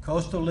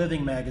 Coastal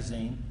Living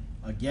magazine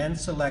again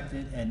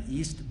selected an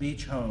East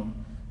Beach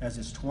home as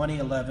its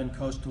 2011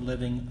 Coastal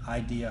Living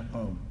Idea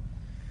Home.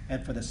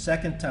 And for the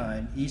second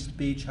time, East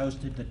Beach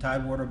hosted the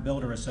Tidewater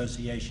Builder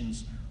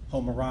Association's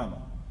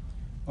Homeorama.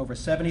 Over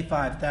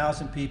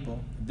 75,000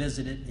 people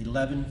visited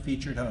 11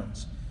 featured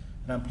homes,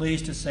 and I'm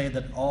pleased to say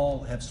that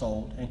all have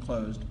sold and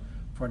closed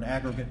for an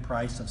aggregate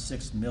price of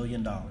 $6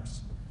 million.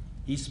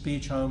 East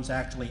Beach homes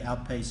actually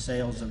outpaced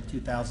sales of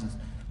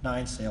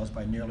 2009 sales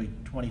by nearly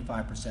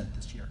 25%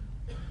 this year.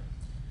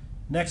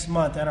 Next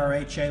month,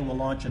 NRHA will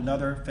launch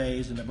another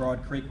phase in the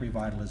Broad Creek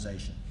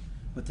revitalization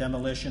with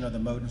demolition of the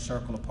Moton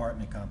Circle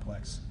apartment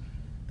complex.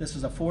 This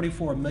is a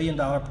 $44 million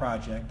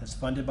project that's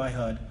funded by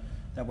HUD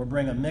that will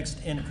bring a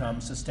mixed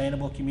income,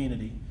 sustainable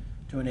community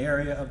to an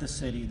area of the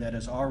city that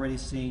has already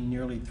seen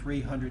nearly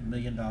 $300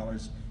 million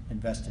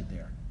invested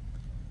there.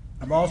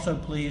 I'm also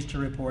pleased to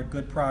report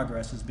good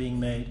progress is being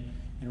made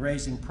in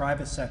raising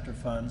private sector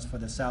funds for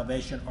the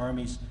Salvation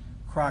Army's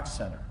Kroc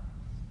Center,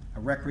 a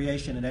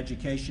recreation and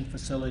education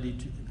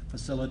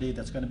facility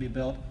that's going to be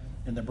built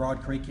in the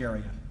Broad Creek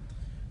area.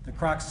 The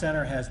Kroc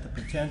Center has the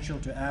potential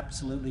to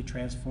absolutely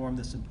transform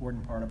this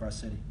important part of our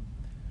city.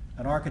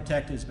 An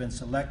architect has been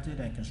selected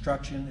and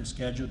construction is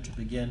scheduled to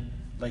begin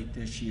late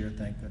this year,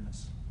 thank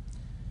goodness.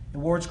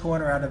 In Ward's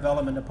Corner, our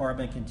development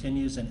department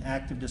continues in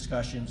active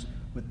discussions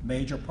with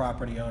major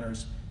property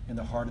owners in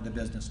the heart of the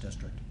business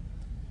district.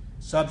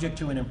 Subject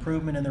to an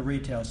improvement in the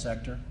retail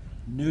sector,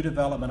 new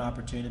development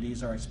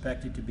opportunities are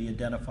expected to be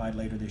identified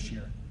later this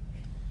year.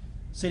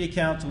 City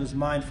Council is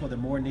mindful that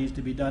more needs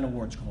to be done in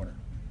Ward's Corner.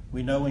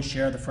 We know and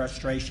share the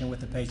frustration with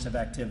the pace of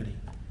activity.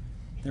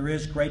 There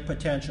is great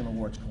potential in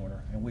Ward's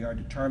Corner, and we are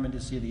determined to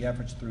see the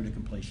efforts through to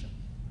completion.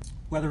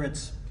 Whether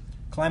it's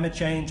climate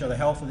change or the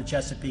health of the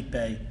Chesapeake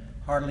Bay,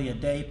 hardly a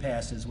day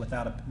passes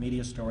without a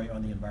media story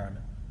on the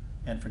environment,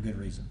 and for good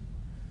reason.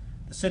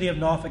 The City of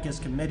Norfolk is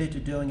committed to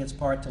doing its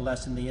part to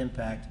lessen the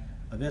impact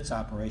of its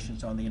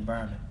operations on the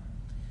environment.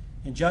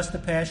 In just the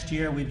past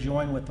year, we've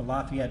joined with the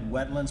Lafayette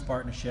Wetlands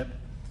Partnership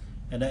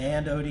and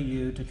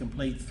ODU to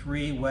complete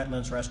 3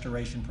 wetlands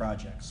restoration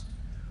projects.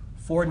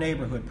 4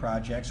 neighborhood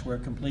projects were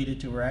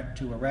completed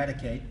to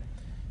eradicate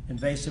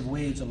invasive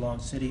weeds along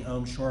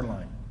city-owned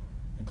shoreline,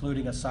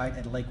 including a site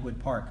at Lakewood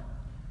Park,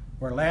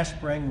 where last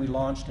spring we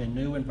launched a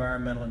new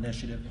environmental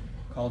initiative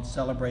called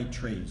Celebrate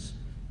Trees.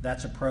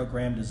 That's a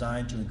program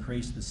designed to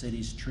increase the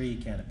city's tree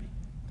canopy.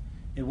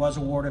 It was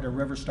awarded a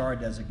River Star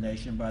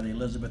designation by the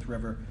Elizabeth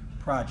River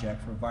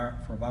Project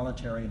for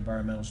voluntary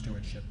environmental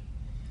stewardship.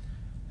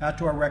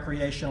 Outdoor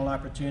recreational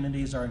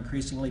opportunities are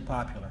increasingly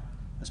popular,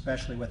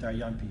 especially with our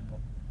young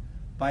people.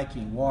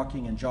 Biking,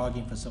 walking, and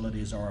jogging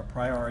facilities are a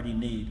priority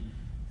need,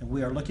 and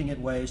we are looking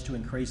at ways to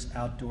increase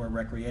outdoor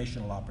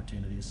recreational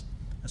opportunities,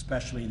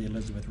 especially the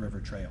Elizabeth River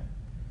Trail.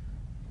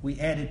 We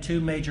added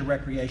 2 major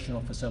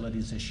recreational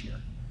facilities this year,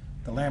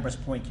 the Lamberts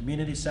Point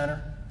Community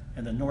Center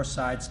and the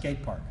Northside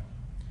Skate Park.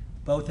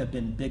 Both have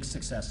been big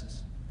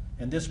successes,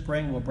 and this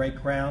spring we'll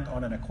break ground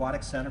on an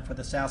aquatic center for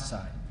the South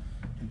Side,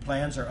 and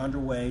plans are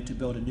underway to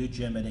build a new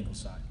gym at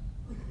Ingleside.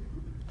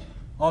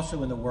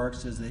 Also in the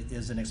works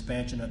is an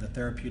expansion of the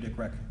Therapeutic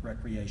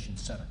Recreation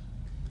Center.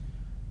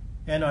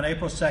 And on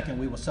April 2nd,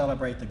 we will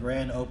celebrate the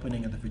grand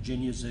opening of the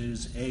Virginia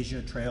Zoo's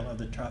Asia Trail of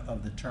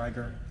the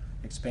Tiger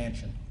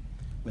expansion,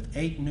 with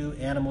 8 new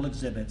animal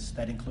exhibits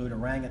that include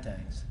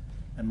orangutans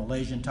and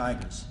Malaysian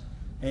tigers.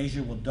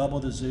 Asia will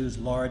double the zoo's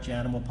large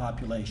animal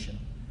population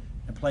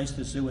and place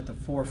the zoo at the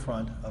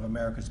forefront of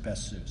America's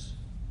best zoos.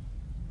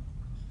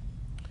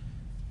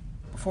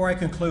 Before I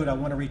conclude, I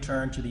want to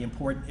return to the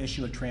important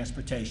issue of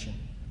transportation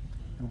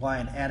and why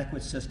an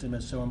adequate system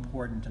is so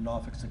important to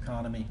Norfolk's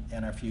economy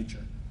and our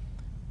future.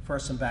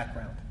 First, some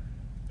background.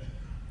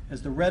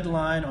 As the red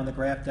line on the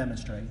graph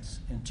demonstrates,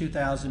 in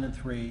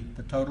 2003,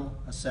 the total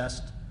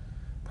assessed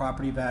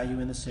property value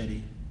in the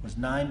city was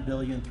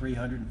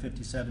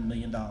 $9,357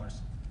 million.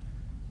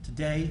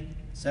 Today,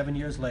 7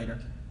 years later,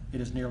 it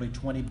is nearly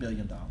 $20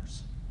 billion.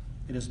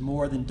 It has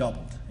more than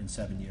doubled in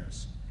 7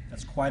 years.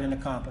 That's quite an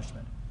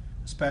accomplishment,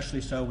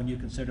 especially so when you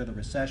consider the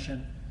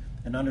recession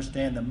and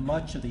understand that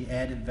much of the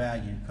added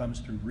value comes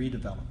through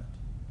redevelopment.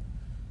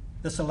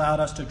 This allowed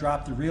us to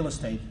drop the real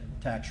estate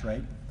tax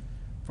rate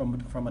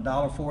from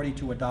 $1.40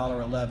 to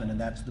 $1.11, and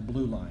that's the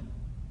blue line.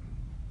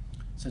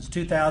 Since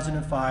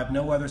 2005,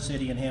 no other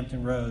city in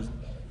Hampton Roads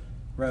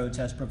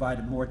has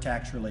provided more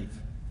tax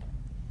relief.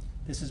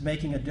 This is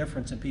making a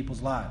difference in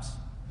people's lives.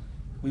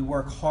 We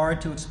work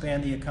hard to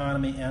expand the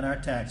economy and our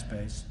tax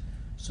base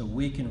so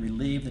we can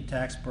relieve the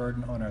tax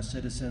burden on our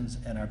citizens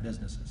and our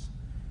businesses.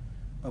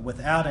 But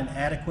without an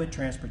adequate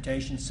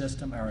transportation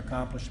system, our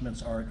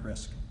accomplishments are at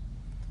risk.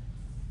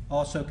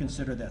 Also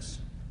consider this.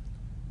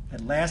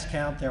 At last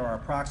count, there are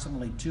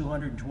approximately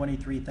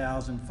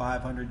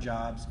 223,500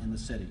 jobs in the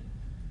city.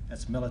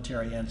 That's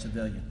military and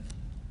civilian.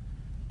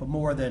 But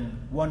more than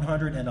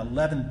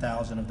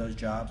 111,000 of those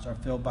jobs are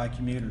filled by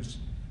commuters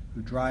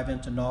who drive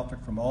into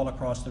Norfolk from all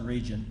across the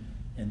region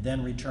and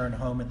then return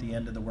home at the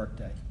end of the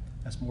workday.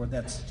 That's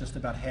just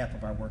about half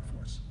of our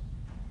workforce.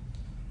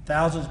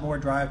 Thousands more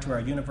drive to our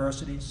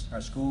universities,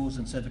 our schools,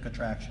 and civic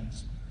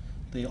attractions.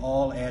 They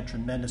all add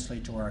tremendously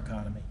to our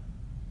economy.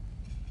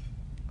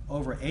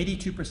 Over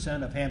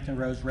 82% of Hampton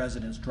Roads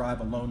residents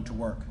drive alone to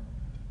work.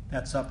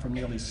 That's up from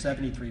nearly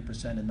 73%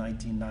 in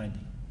 1990.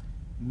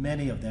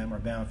 Many of them are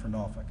bound for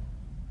Norfolk.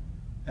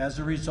 As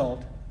a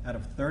result, out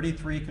of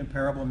 33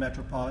 comparable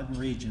metropolitan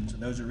regions,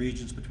 and those are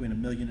regions between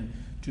 1 million and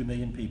 2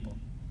 million people,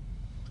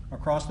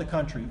 across the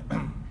country,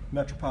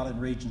 metropolitan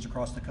regions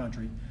across the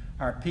country,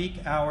 our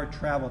peak hour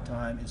travel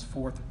time is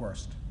 4th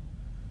worst.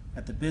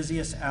 At the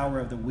busiest hour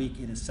of the week,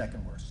 it is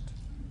 2nd worst.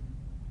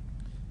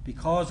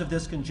 Because of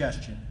this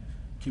congestion,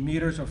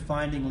 commuters are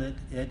finding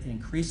it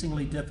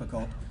increasingly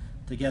difficult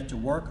to get to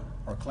work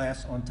or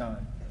class on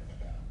time.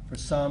 For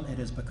some, it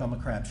has become a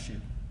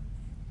crapshoot.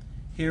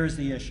 Here is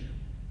the issue.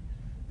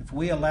 If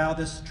we allow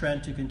this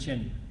trend to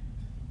continue,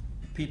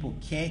 if people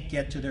can't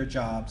get to their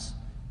jobs,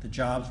 the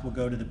jobs will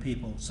go to the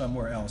people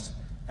somewhere else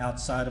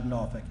outside of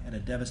Norfolk at a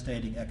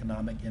devastating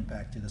economic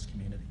impact to this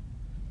community.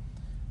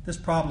 This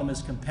problem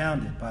is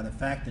compounded by the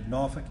fact that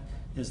Norfolk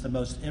is the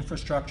most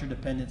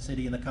infrastructure-dependent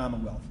city in the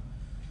Commonwealth,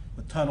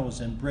 with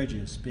tunnels and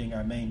bridges being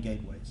our main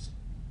gateways.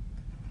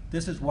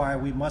 This is why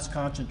we must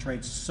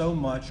concentrate so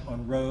much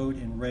on road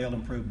and rail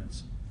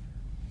improvements.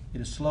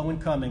 It is slow in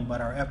coming, but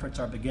our efforts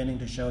are beginning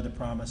to show the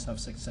promise of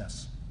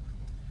success.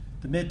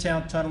 The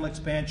Midtown Tunnel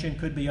expansion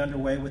could be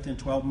underway within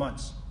 12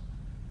 months.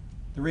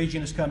 The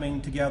region is coming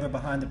together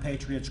behind the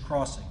Patriots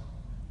Crossing,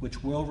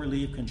 which will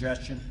relieve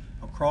congestion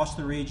across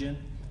the region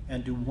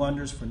and do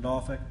wonders for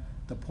Norfolk,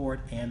 the port,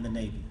 and the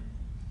Navy.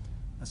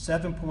 A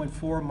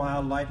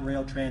 7.4-mile light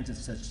rail transit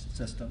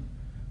system,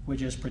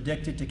 which is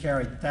predicted to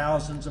carry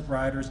thousands of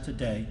riders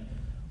today,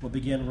 will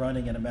begin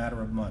running in a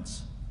matter of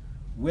months.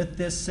 With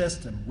this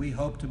system, we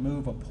hope to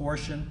move a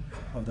portion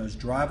of those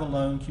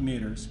drive-alone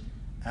commuters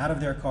out of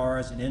their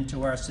cars and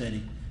into our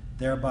city,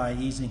 thereby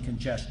easing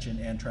congestion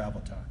and travel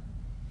time.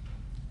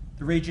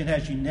 The region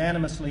has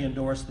unanimously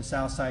endorsed the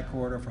Southside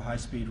Corridor for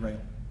high-speed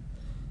rail.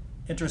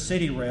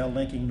 Intercity rail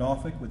linking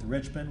Norfolk with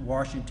Richmond,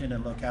 Washington,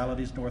 and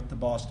localities north to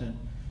Boston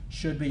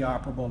should be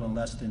operable in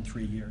less than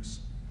 3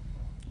 years.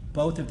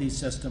 Both of these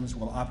systems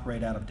will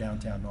operate out of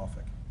downtown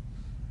Norfolk.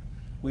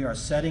 We are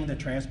setting the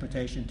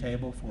transportation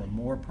table for a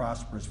more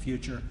prosperous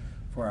future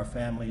for our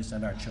families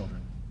and our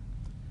children.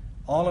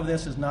 All of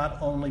this is not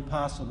only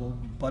possible,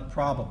 but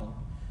probable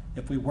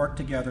if we work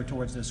together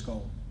towards this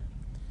goal.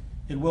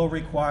 It will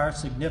require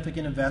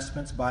significant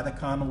investments by the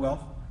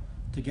Commonwealth,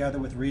 together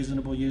with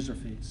reasonable user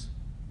fees.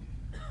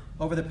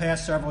 Over the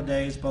past several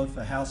days, both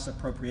the House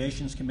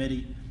Appropriations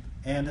Committee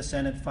and the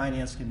Senate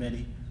Finance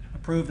Committee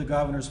approved the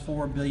governor's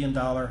 $4 billion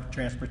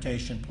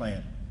transportation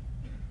plan.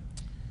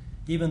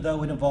 Even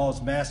though it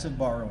involves massive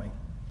borrowing,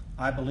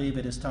 I believe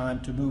it is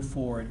time to move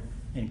forward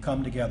and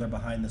come together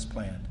behind this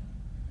plan.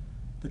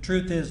 The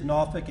truth is,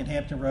 Norfolk and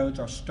Hampton Roads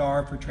are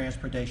starved for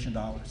transportation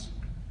dollars.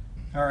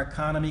 Our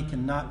economy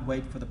cannot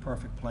wait for the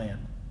perfect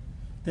plan.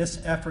 This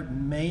effort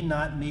may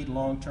not meet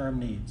long-term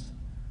needs,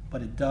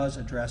 but it does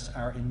address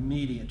our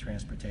immediate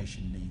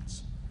transportation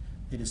needs.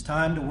 It is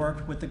time to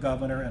work with the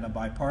governor in a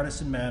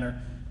bipartisan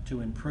manner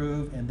to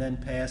improve and then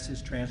pass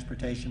his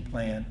transportation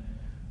plan.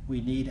 We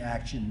need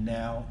action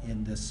now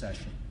in this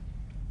session.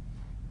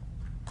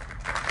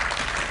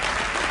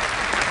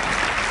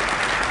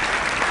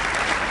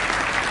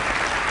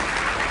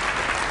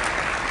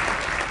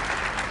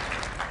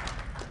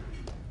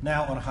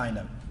 Now on a high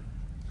note.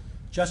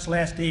 Just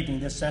last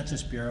evening, the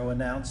Census Bureau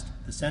announced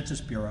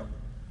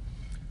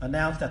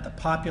that the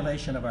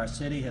population of our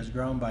city has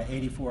grown by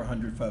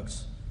 8,400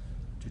 folks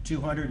to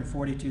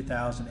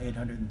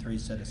 242,803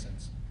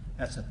 citizens.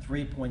 That's a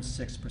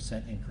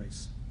 3.6%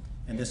 increase.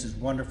 And this is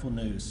wonderful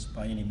news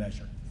by any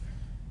measure.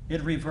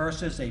 It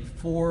reverses a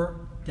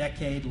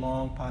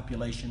 4-decade-long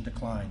population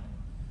decline.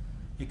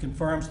 It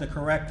confirms the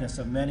correctness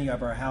of many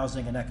of our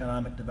housing and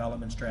economic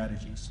development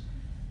strategies.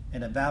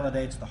 And it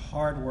validates the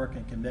hard work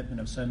and commitment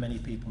of so many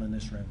people in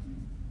this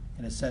room.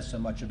 And it says so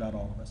much about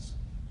all of us.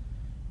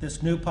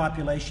 This new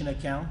population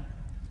account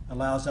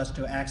allows us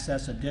to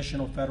access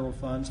additional federal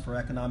funds for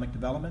economic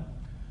development,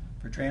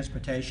 for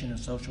transportation and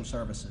social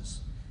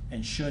services,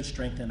 and should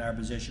strengthen our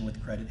position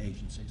with credit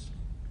agencies.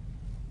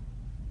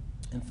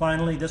 And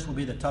finally, this will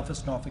be the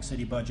toughest Norfolk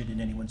City budget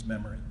in anyone's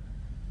memory.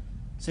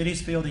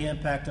 Cities feel the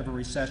impact of a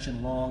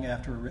recession long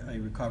after a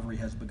recovery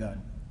has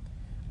begun.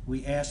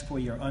 We ask for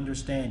your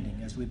understanding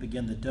as we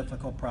begin the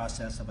difficult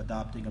process of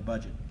adopting a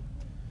budget.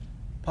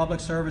 Public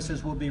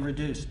services will be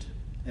reduced,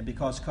 and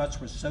because cuts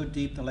were so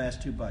deep the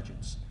last two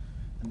budgets,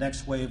 the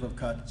next wave of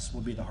cuts will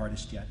be the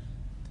hardest yet.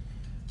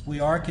 We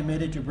are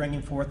committed to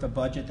bringing forth a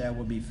budget that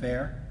will be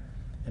fair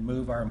and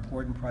move our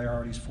important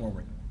priorities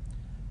forward.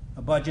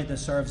 A budget that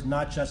serves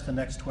not just the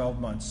next 12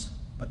 months,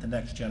 but the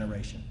next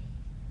generation.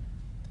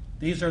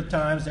 These are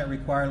times that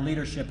require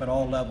leadership at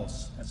all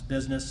levels, as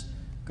business,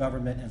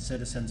 government, and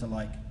citizens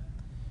alike.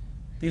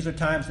 These are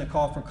times that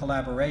call for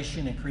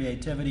collaboration and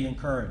creativity and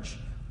courage,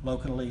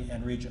 locally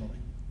and regionally,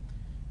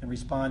 in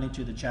responding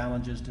to the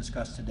challenges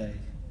discussed today.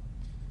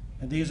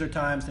 And these are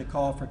times that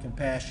call for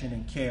compassion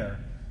and care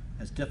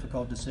as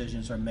difficult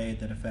decisions are made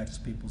that affects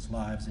people's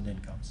lives and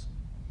incomes.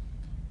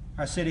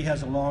 Our city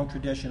has a long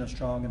tradition of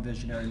strong and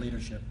visionary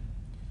leadership.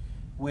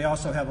 We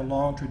also have a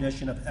long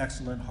tradition of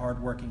excellent,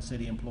 hard-working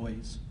city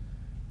employees,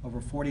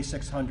 over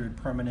 4,600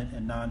 permanent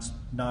and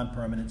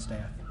non-permanent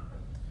staff.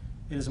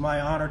 It is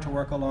my honor to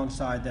work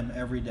alongside them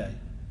every day,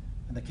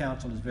 and the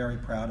council is very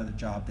proud of the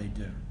job they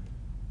do.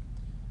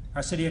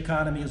 Our city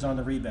economy is on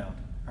the rebound.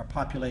 Our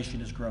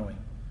population is growing.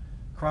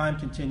 Crime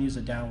continues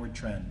a downward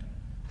trend.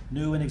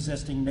 New and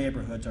existing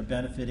neighborhoods are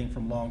benefiting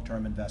from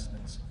long-term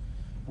investments.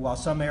 While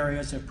some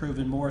areas have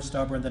proven more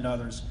stubborn than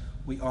others,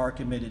 we are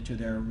committed to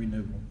their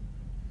renewal.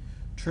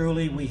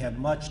 Truly, we have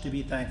much to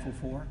be thankful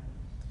for,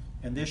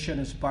 and this should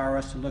inspire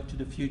us to look to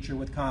the future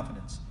with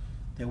confidence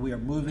that we are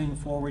moving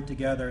forward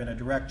together in a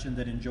direction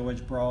that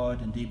enjoys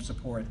broad and deep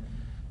support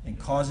and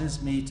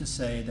causes me to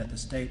say that the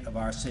state of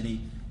our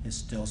city is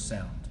still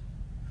sound.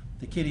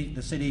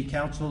 The City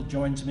Council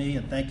joins me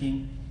in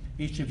thanking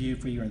each of you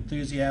for your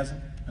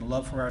enthusiasm and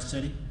love for our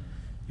city.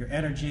 Your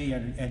energy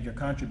and your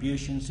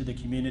contributions to the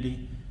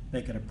community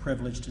make it a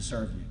privilege to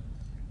serve you.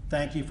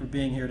 Thank you for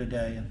being here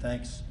today, and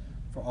thanks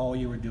for all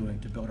you are doing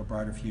to build a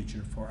brighter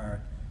future for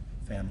our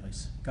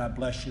families. God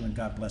bless you, and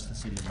God bless the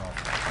city of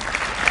Norfolk.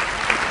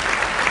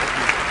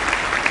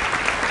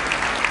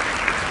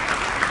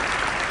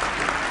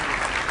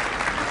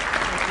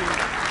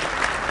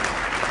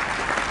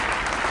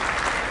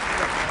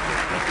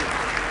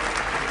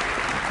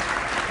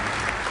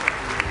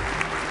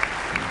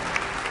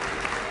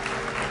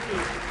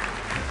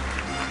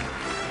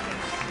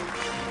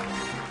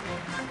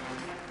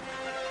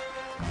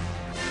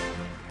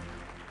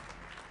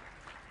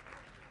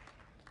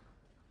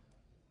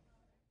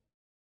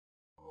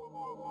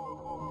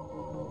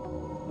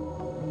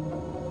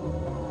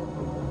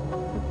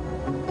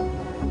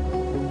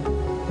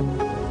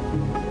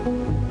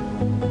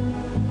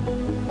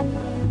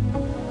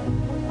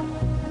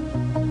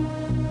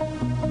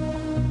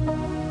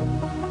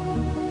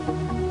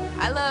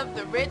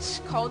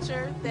 rich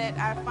culture that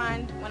I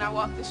find when I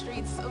walk the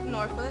streets of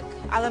Norfolk.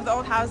 I love the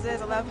old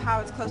houses. I love how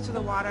it's close to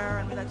the water,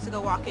 and we like to go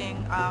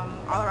walking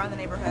all around the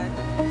neighborhood.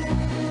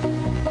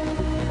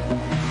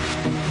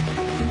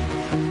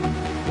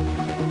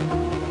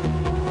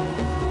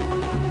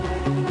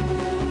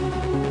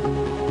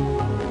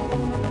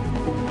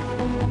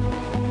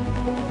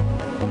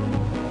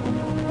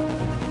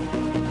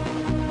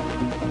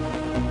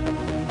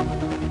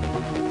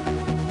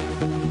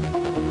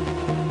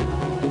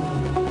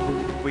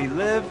 We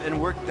live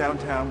and work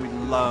downtown. We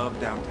love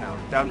downtown.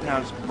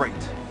 Downtown is great.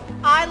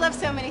 I love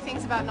so many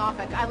things about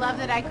Norfolk. I love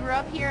that I grew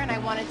up here and I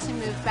wanted to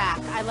move back.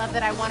 I love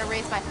that I want to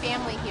raise my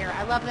family here.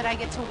 I love that I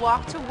get to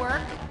walk to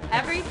work.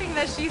 Everything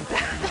that she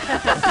said.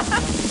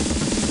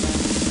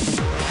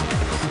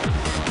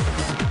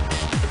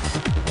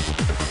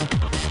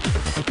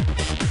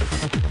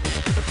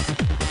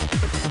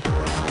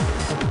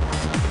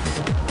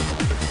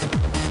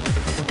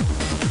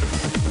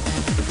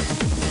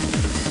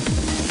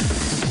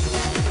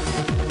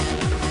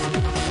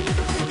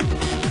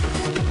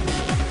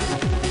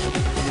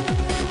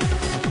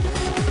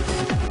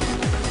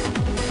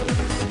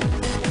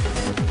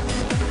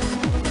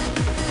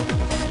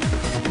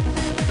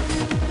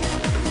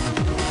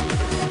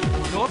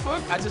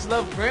 Norfolk? I just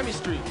love Grammy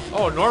Street.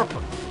 Oh,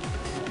 Norfolk.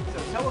 So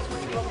tell us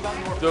what you love about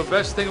Norfolk. The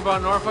best thing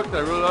about Norfolk that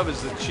I really love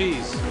is the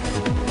cheese.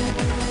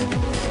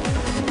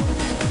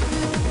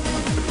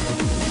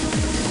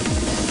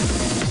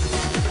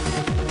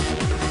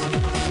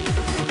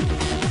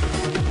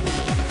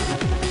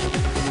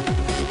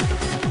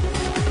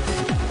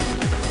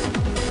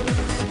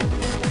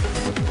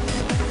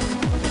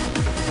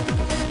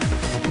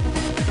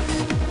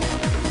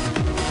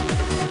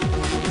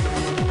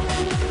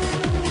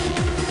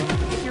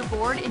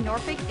 In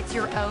Norfolk, it's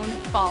your own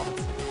fault.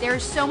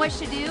 There's so much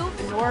to do.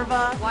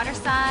 Norva,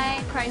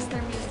 Waterside,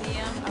 Chrysler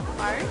Museum of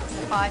Art,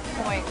 5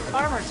 Point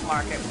Farmers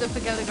Market, the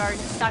Pagoda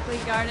Gardens, Stockley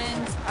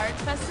Gardens,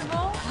 Arts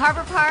Festival,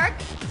 Harbor Park,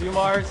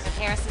 Dumars,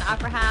 Harrison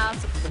Opera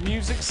House, the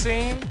music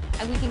scene.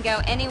 and we can go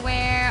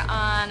anywhere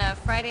on a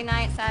Friday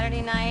night,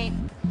 Saturday night,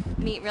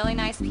 meet really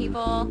nice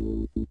people.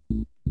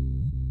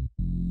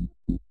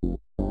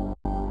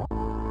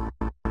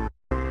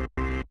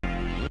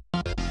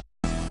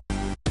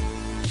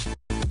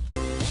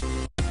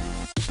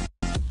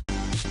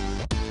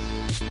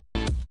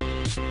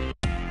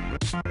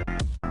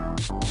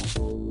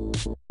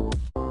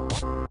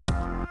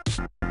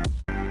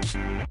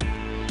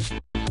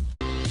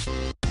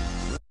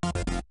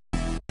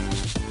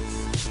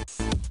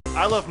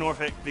 I love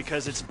Norfolk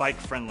because it's bike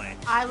friendly.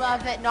 I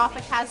love that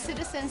Norfolk has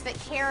citizens that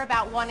care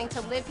about wanting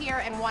to live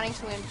here and wanting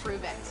to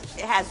improve it.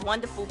 It has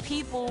wonderful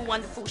people,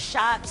 wonderful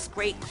shops,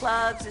 great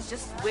clubs. It's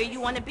just where you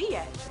want to be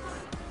at.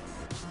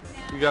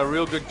 You got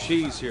real good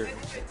cheese here.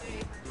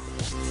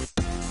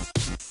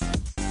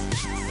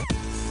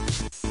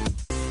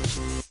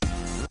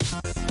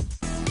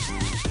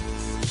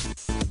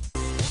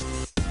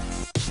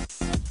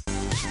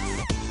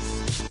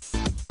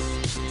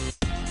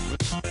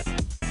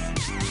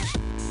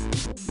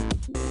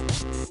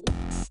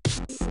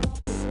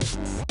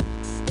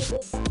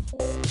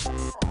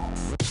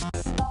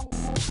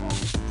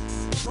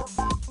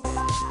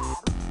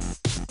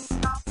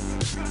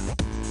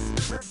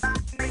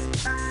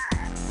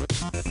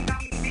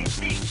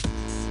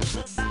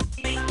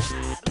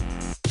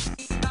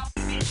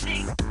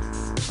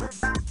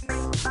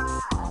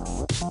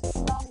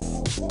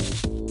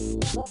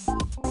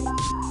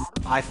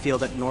 I feel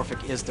that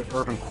Norfolk is the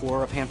urban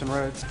core of Hampton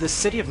Roads. The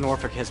city of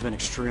Norfolk has been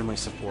extremely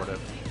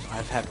supportive.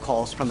 I've had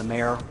calls from the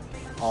mayor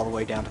all the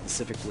way down to the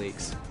civic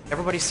leagues.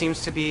 Everybody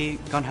seems to be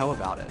gung-ho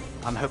about it.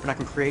 I'm hoping I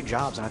can create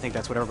jobs, and I think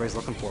that's what everybody's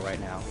looking for right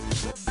now.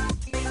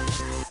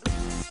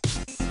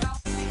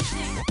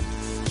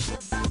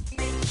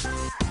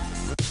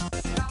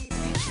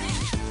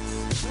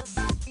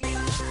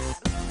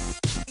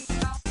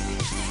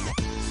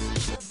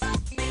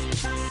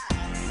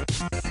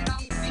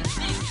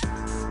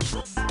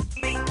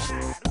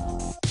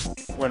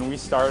 When we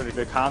started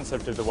the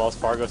concept of the Wells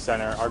Fargo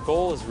Center, our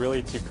goal is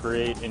really to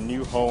create a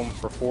new home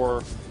for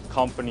 4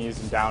 companies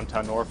in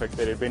downtown Norfolk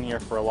that had been here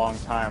for a long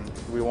time.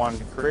 We wanted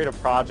to create a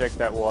project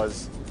that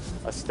was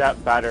a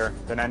step better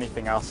than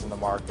anything else in the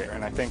market,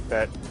 and I think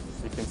that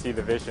you can see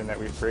the vision that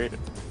we've created.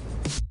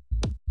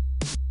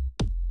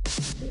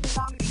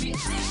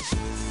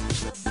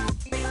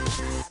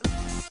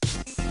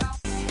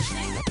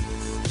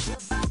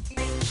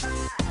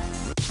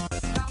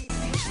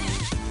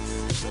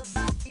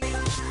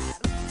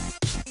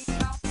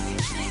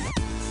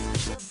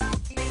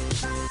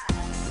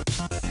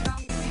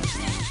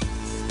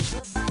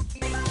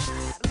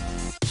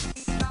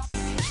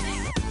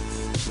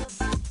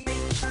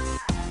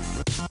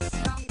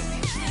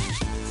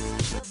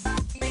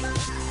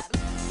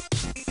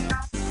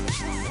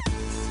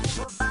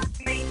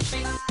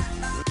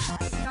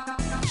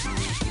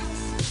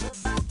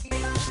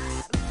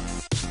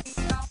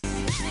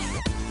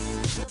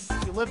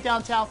 We live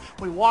downtown,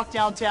 we walk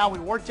downtown, we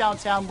work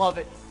downtown, love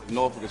it.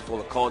 Norfolk is full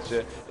of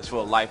culture, it's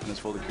full of life, and it's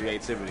full of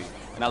creativity.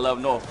 And I love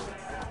Norfolk.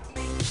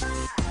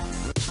 Bye.